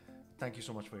 really, thank you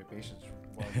so much for your patience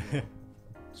while you're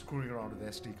screwing around with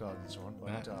SD cards and so on.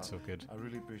 But It's all good. I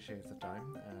really appreciate the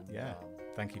time. And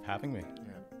thank you for having me.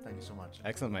 Thank you so much.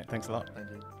 Excellent, mate. Thanks a lot.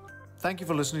 Thank you. Thank you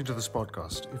for listening to this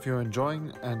podcast. If you're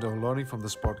enjoying and are learning from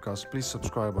this podcast, please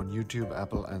subscribe on YouTube,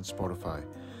 Apple, and Spotify.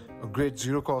 A great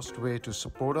zero-cost way to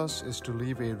support us is to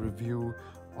leave a review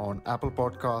on Apple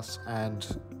Podcasts and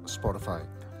Spotify.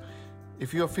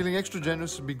 If you are feeling extra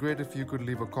generous, it would be great if you could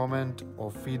leave a comment or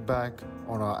feedback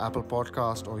on our Apple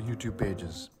Podcast or YouTube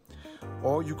pages.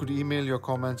 Or you could email your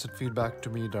comments and feedback to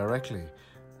me directly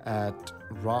at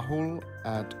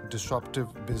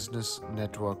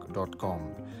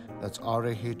rahul@disruptivebusinessnetwork.com. That's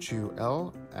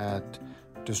RAHUL at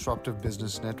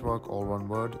disruptivebusinessnetwork, all one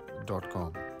word,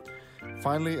 .com.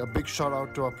 Finally, a big shout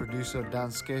out to our producer Dan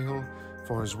Scahill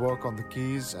for his work on the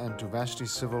keys, and to Vashti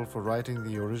Civil for writing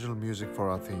the original music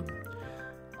for our theme.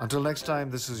 Until next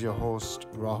time, this is your host,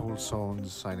 Rahul Sohns,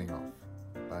 signing off.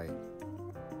 Bye.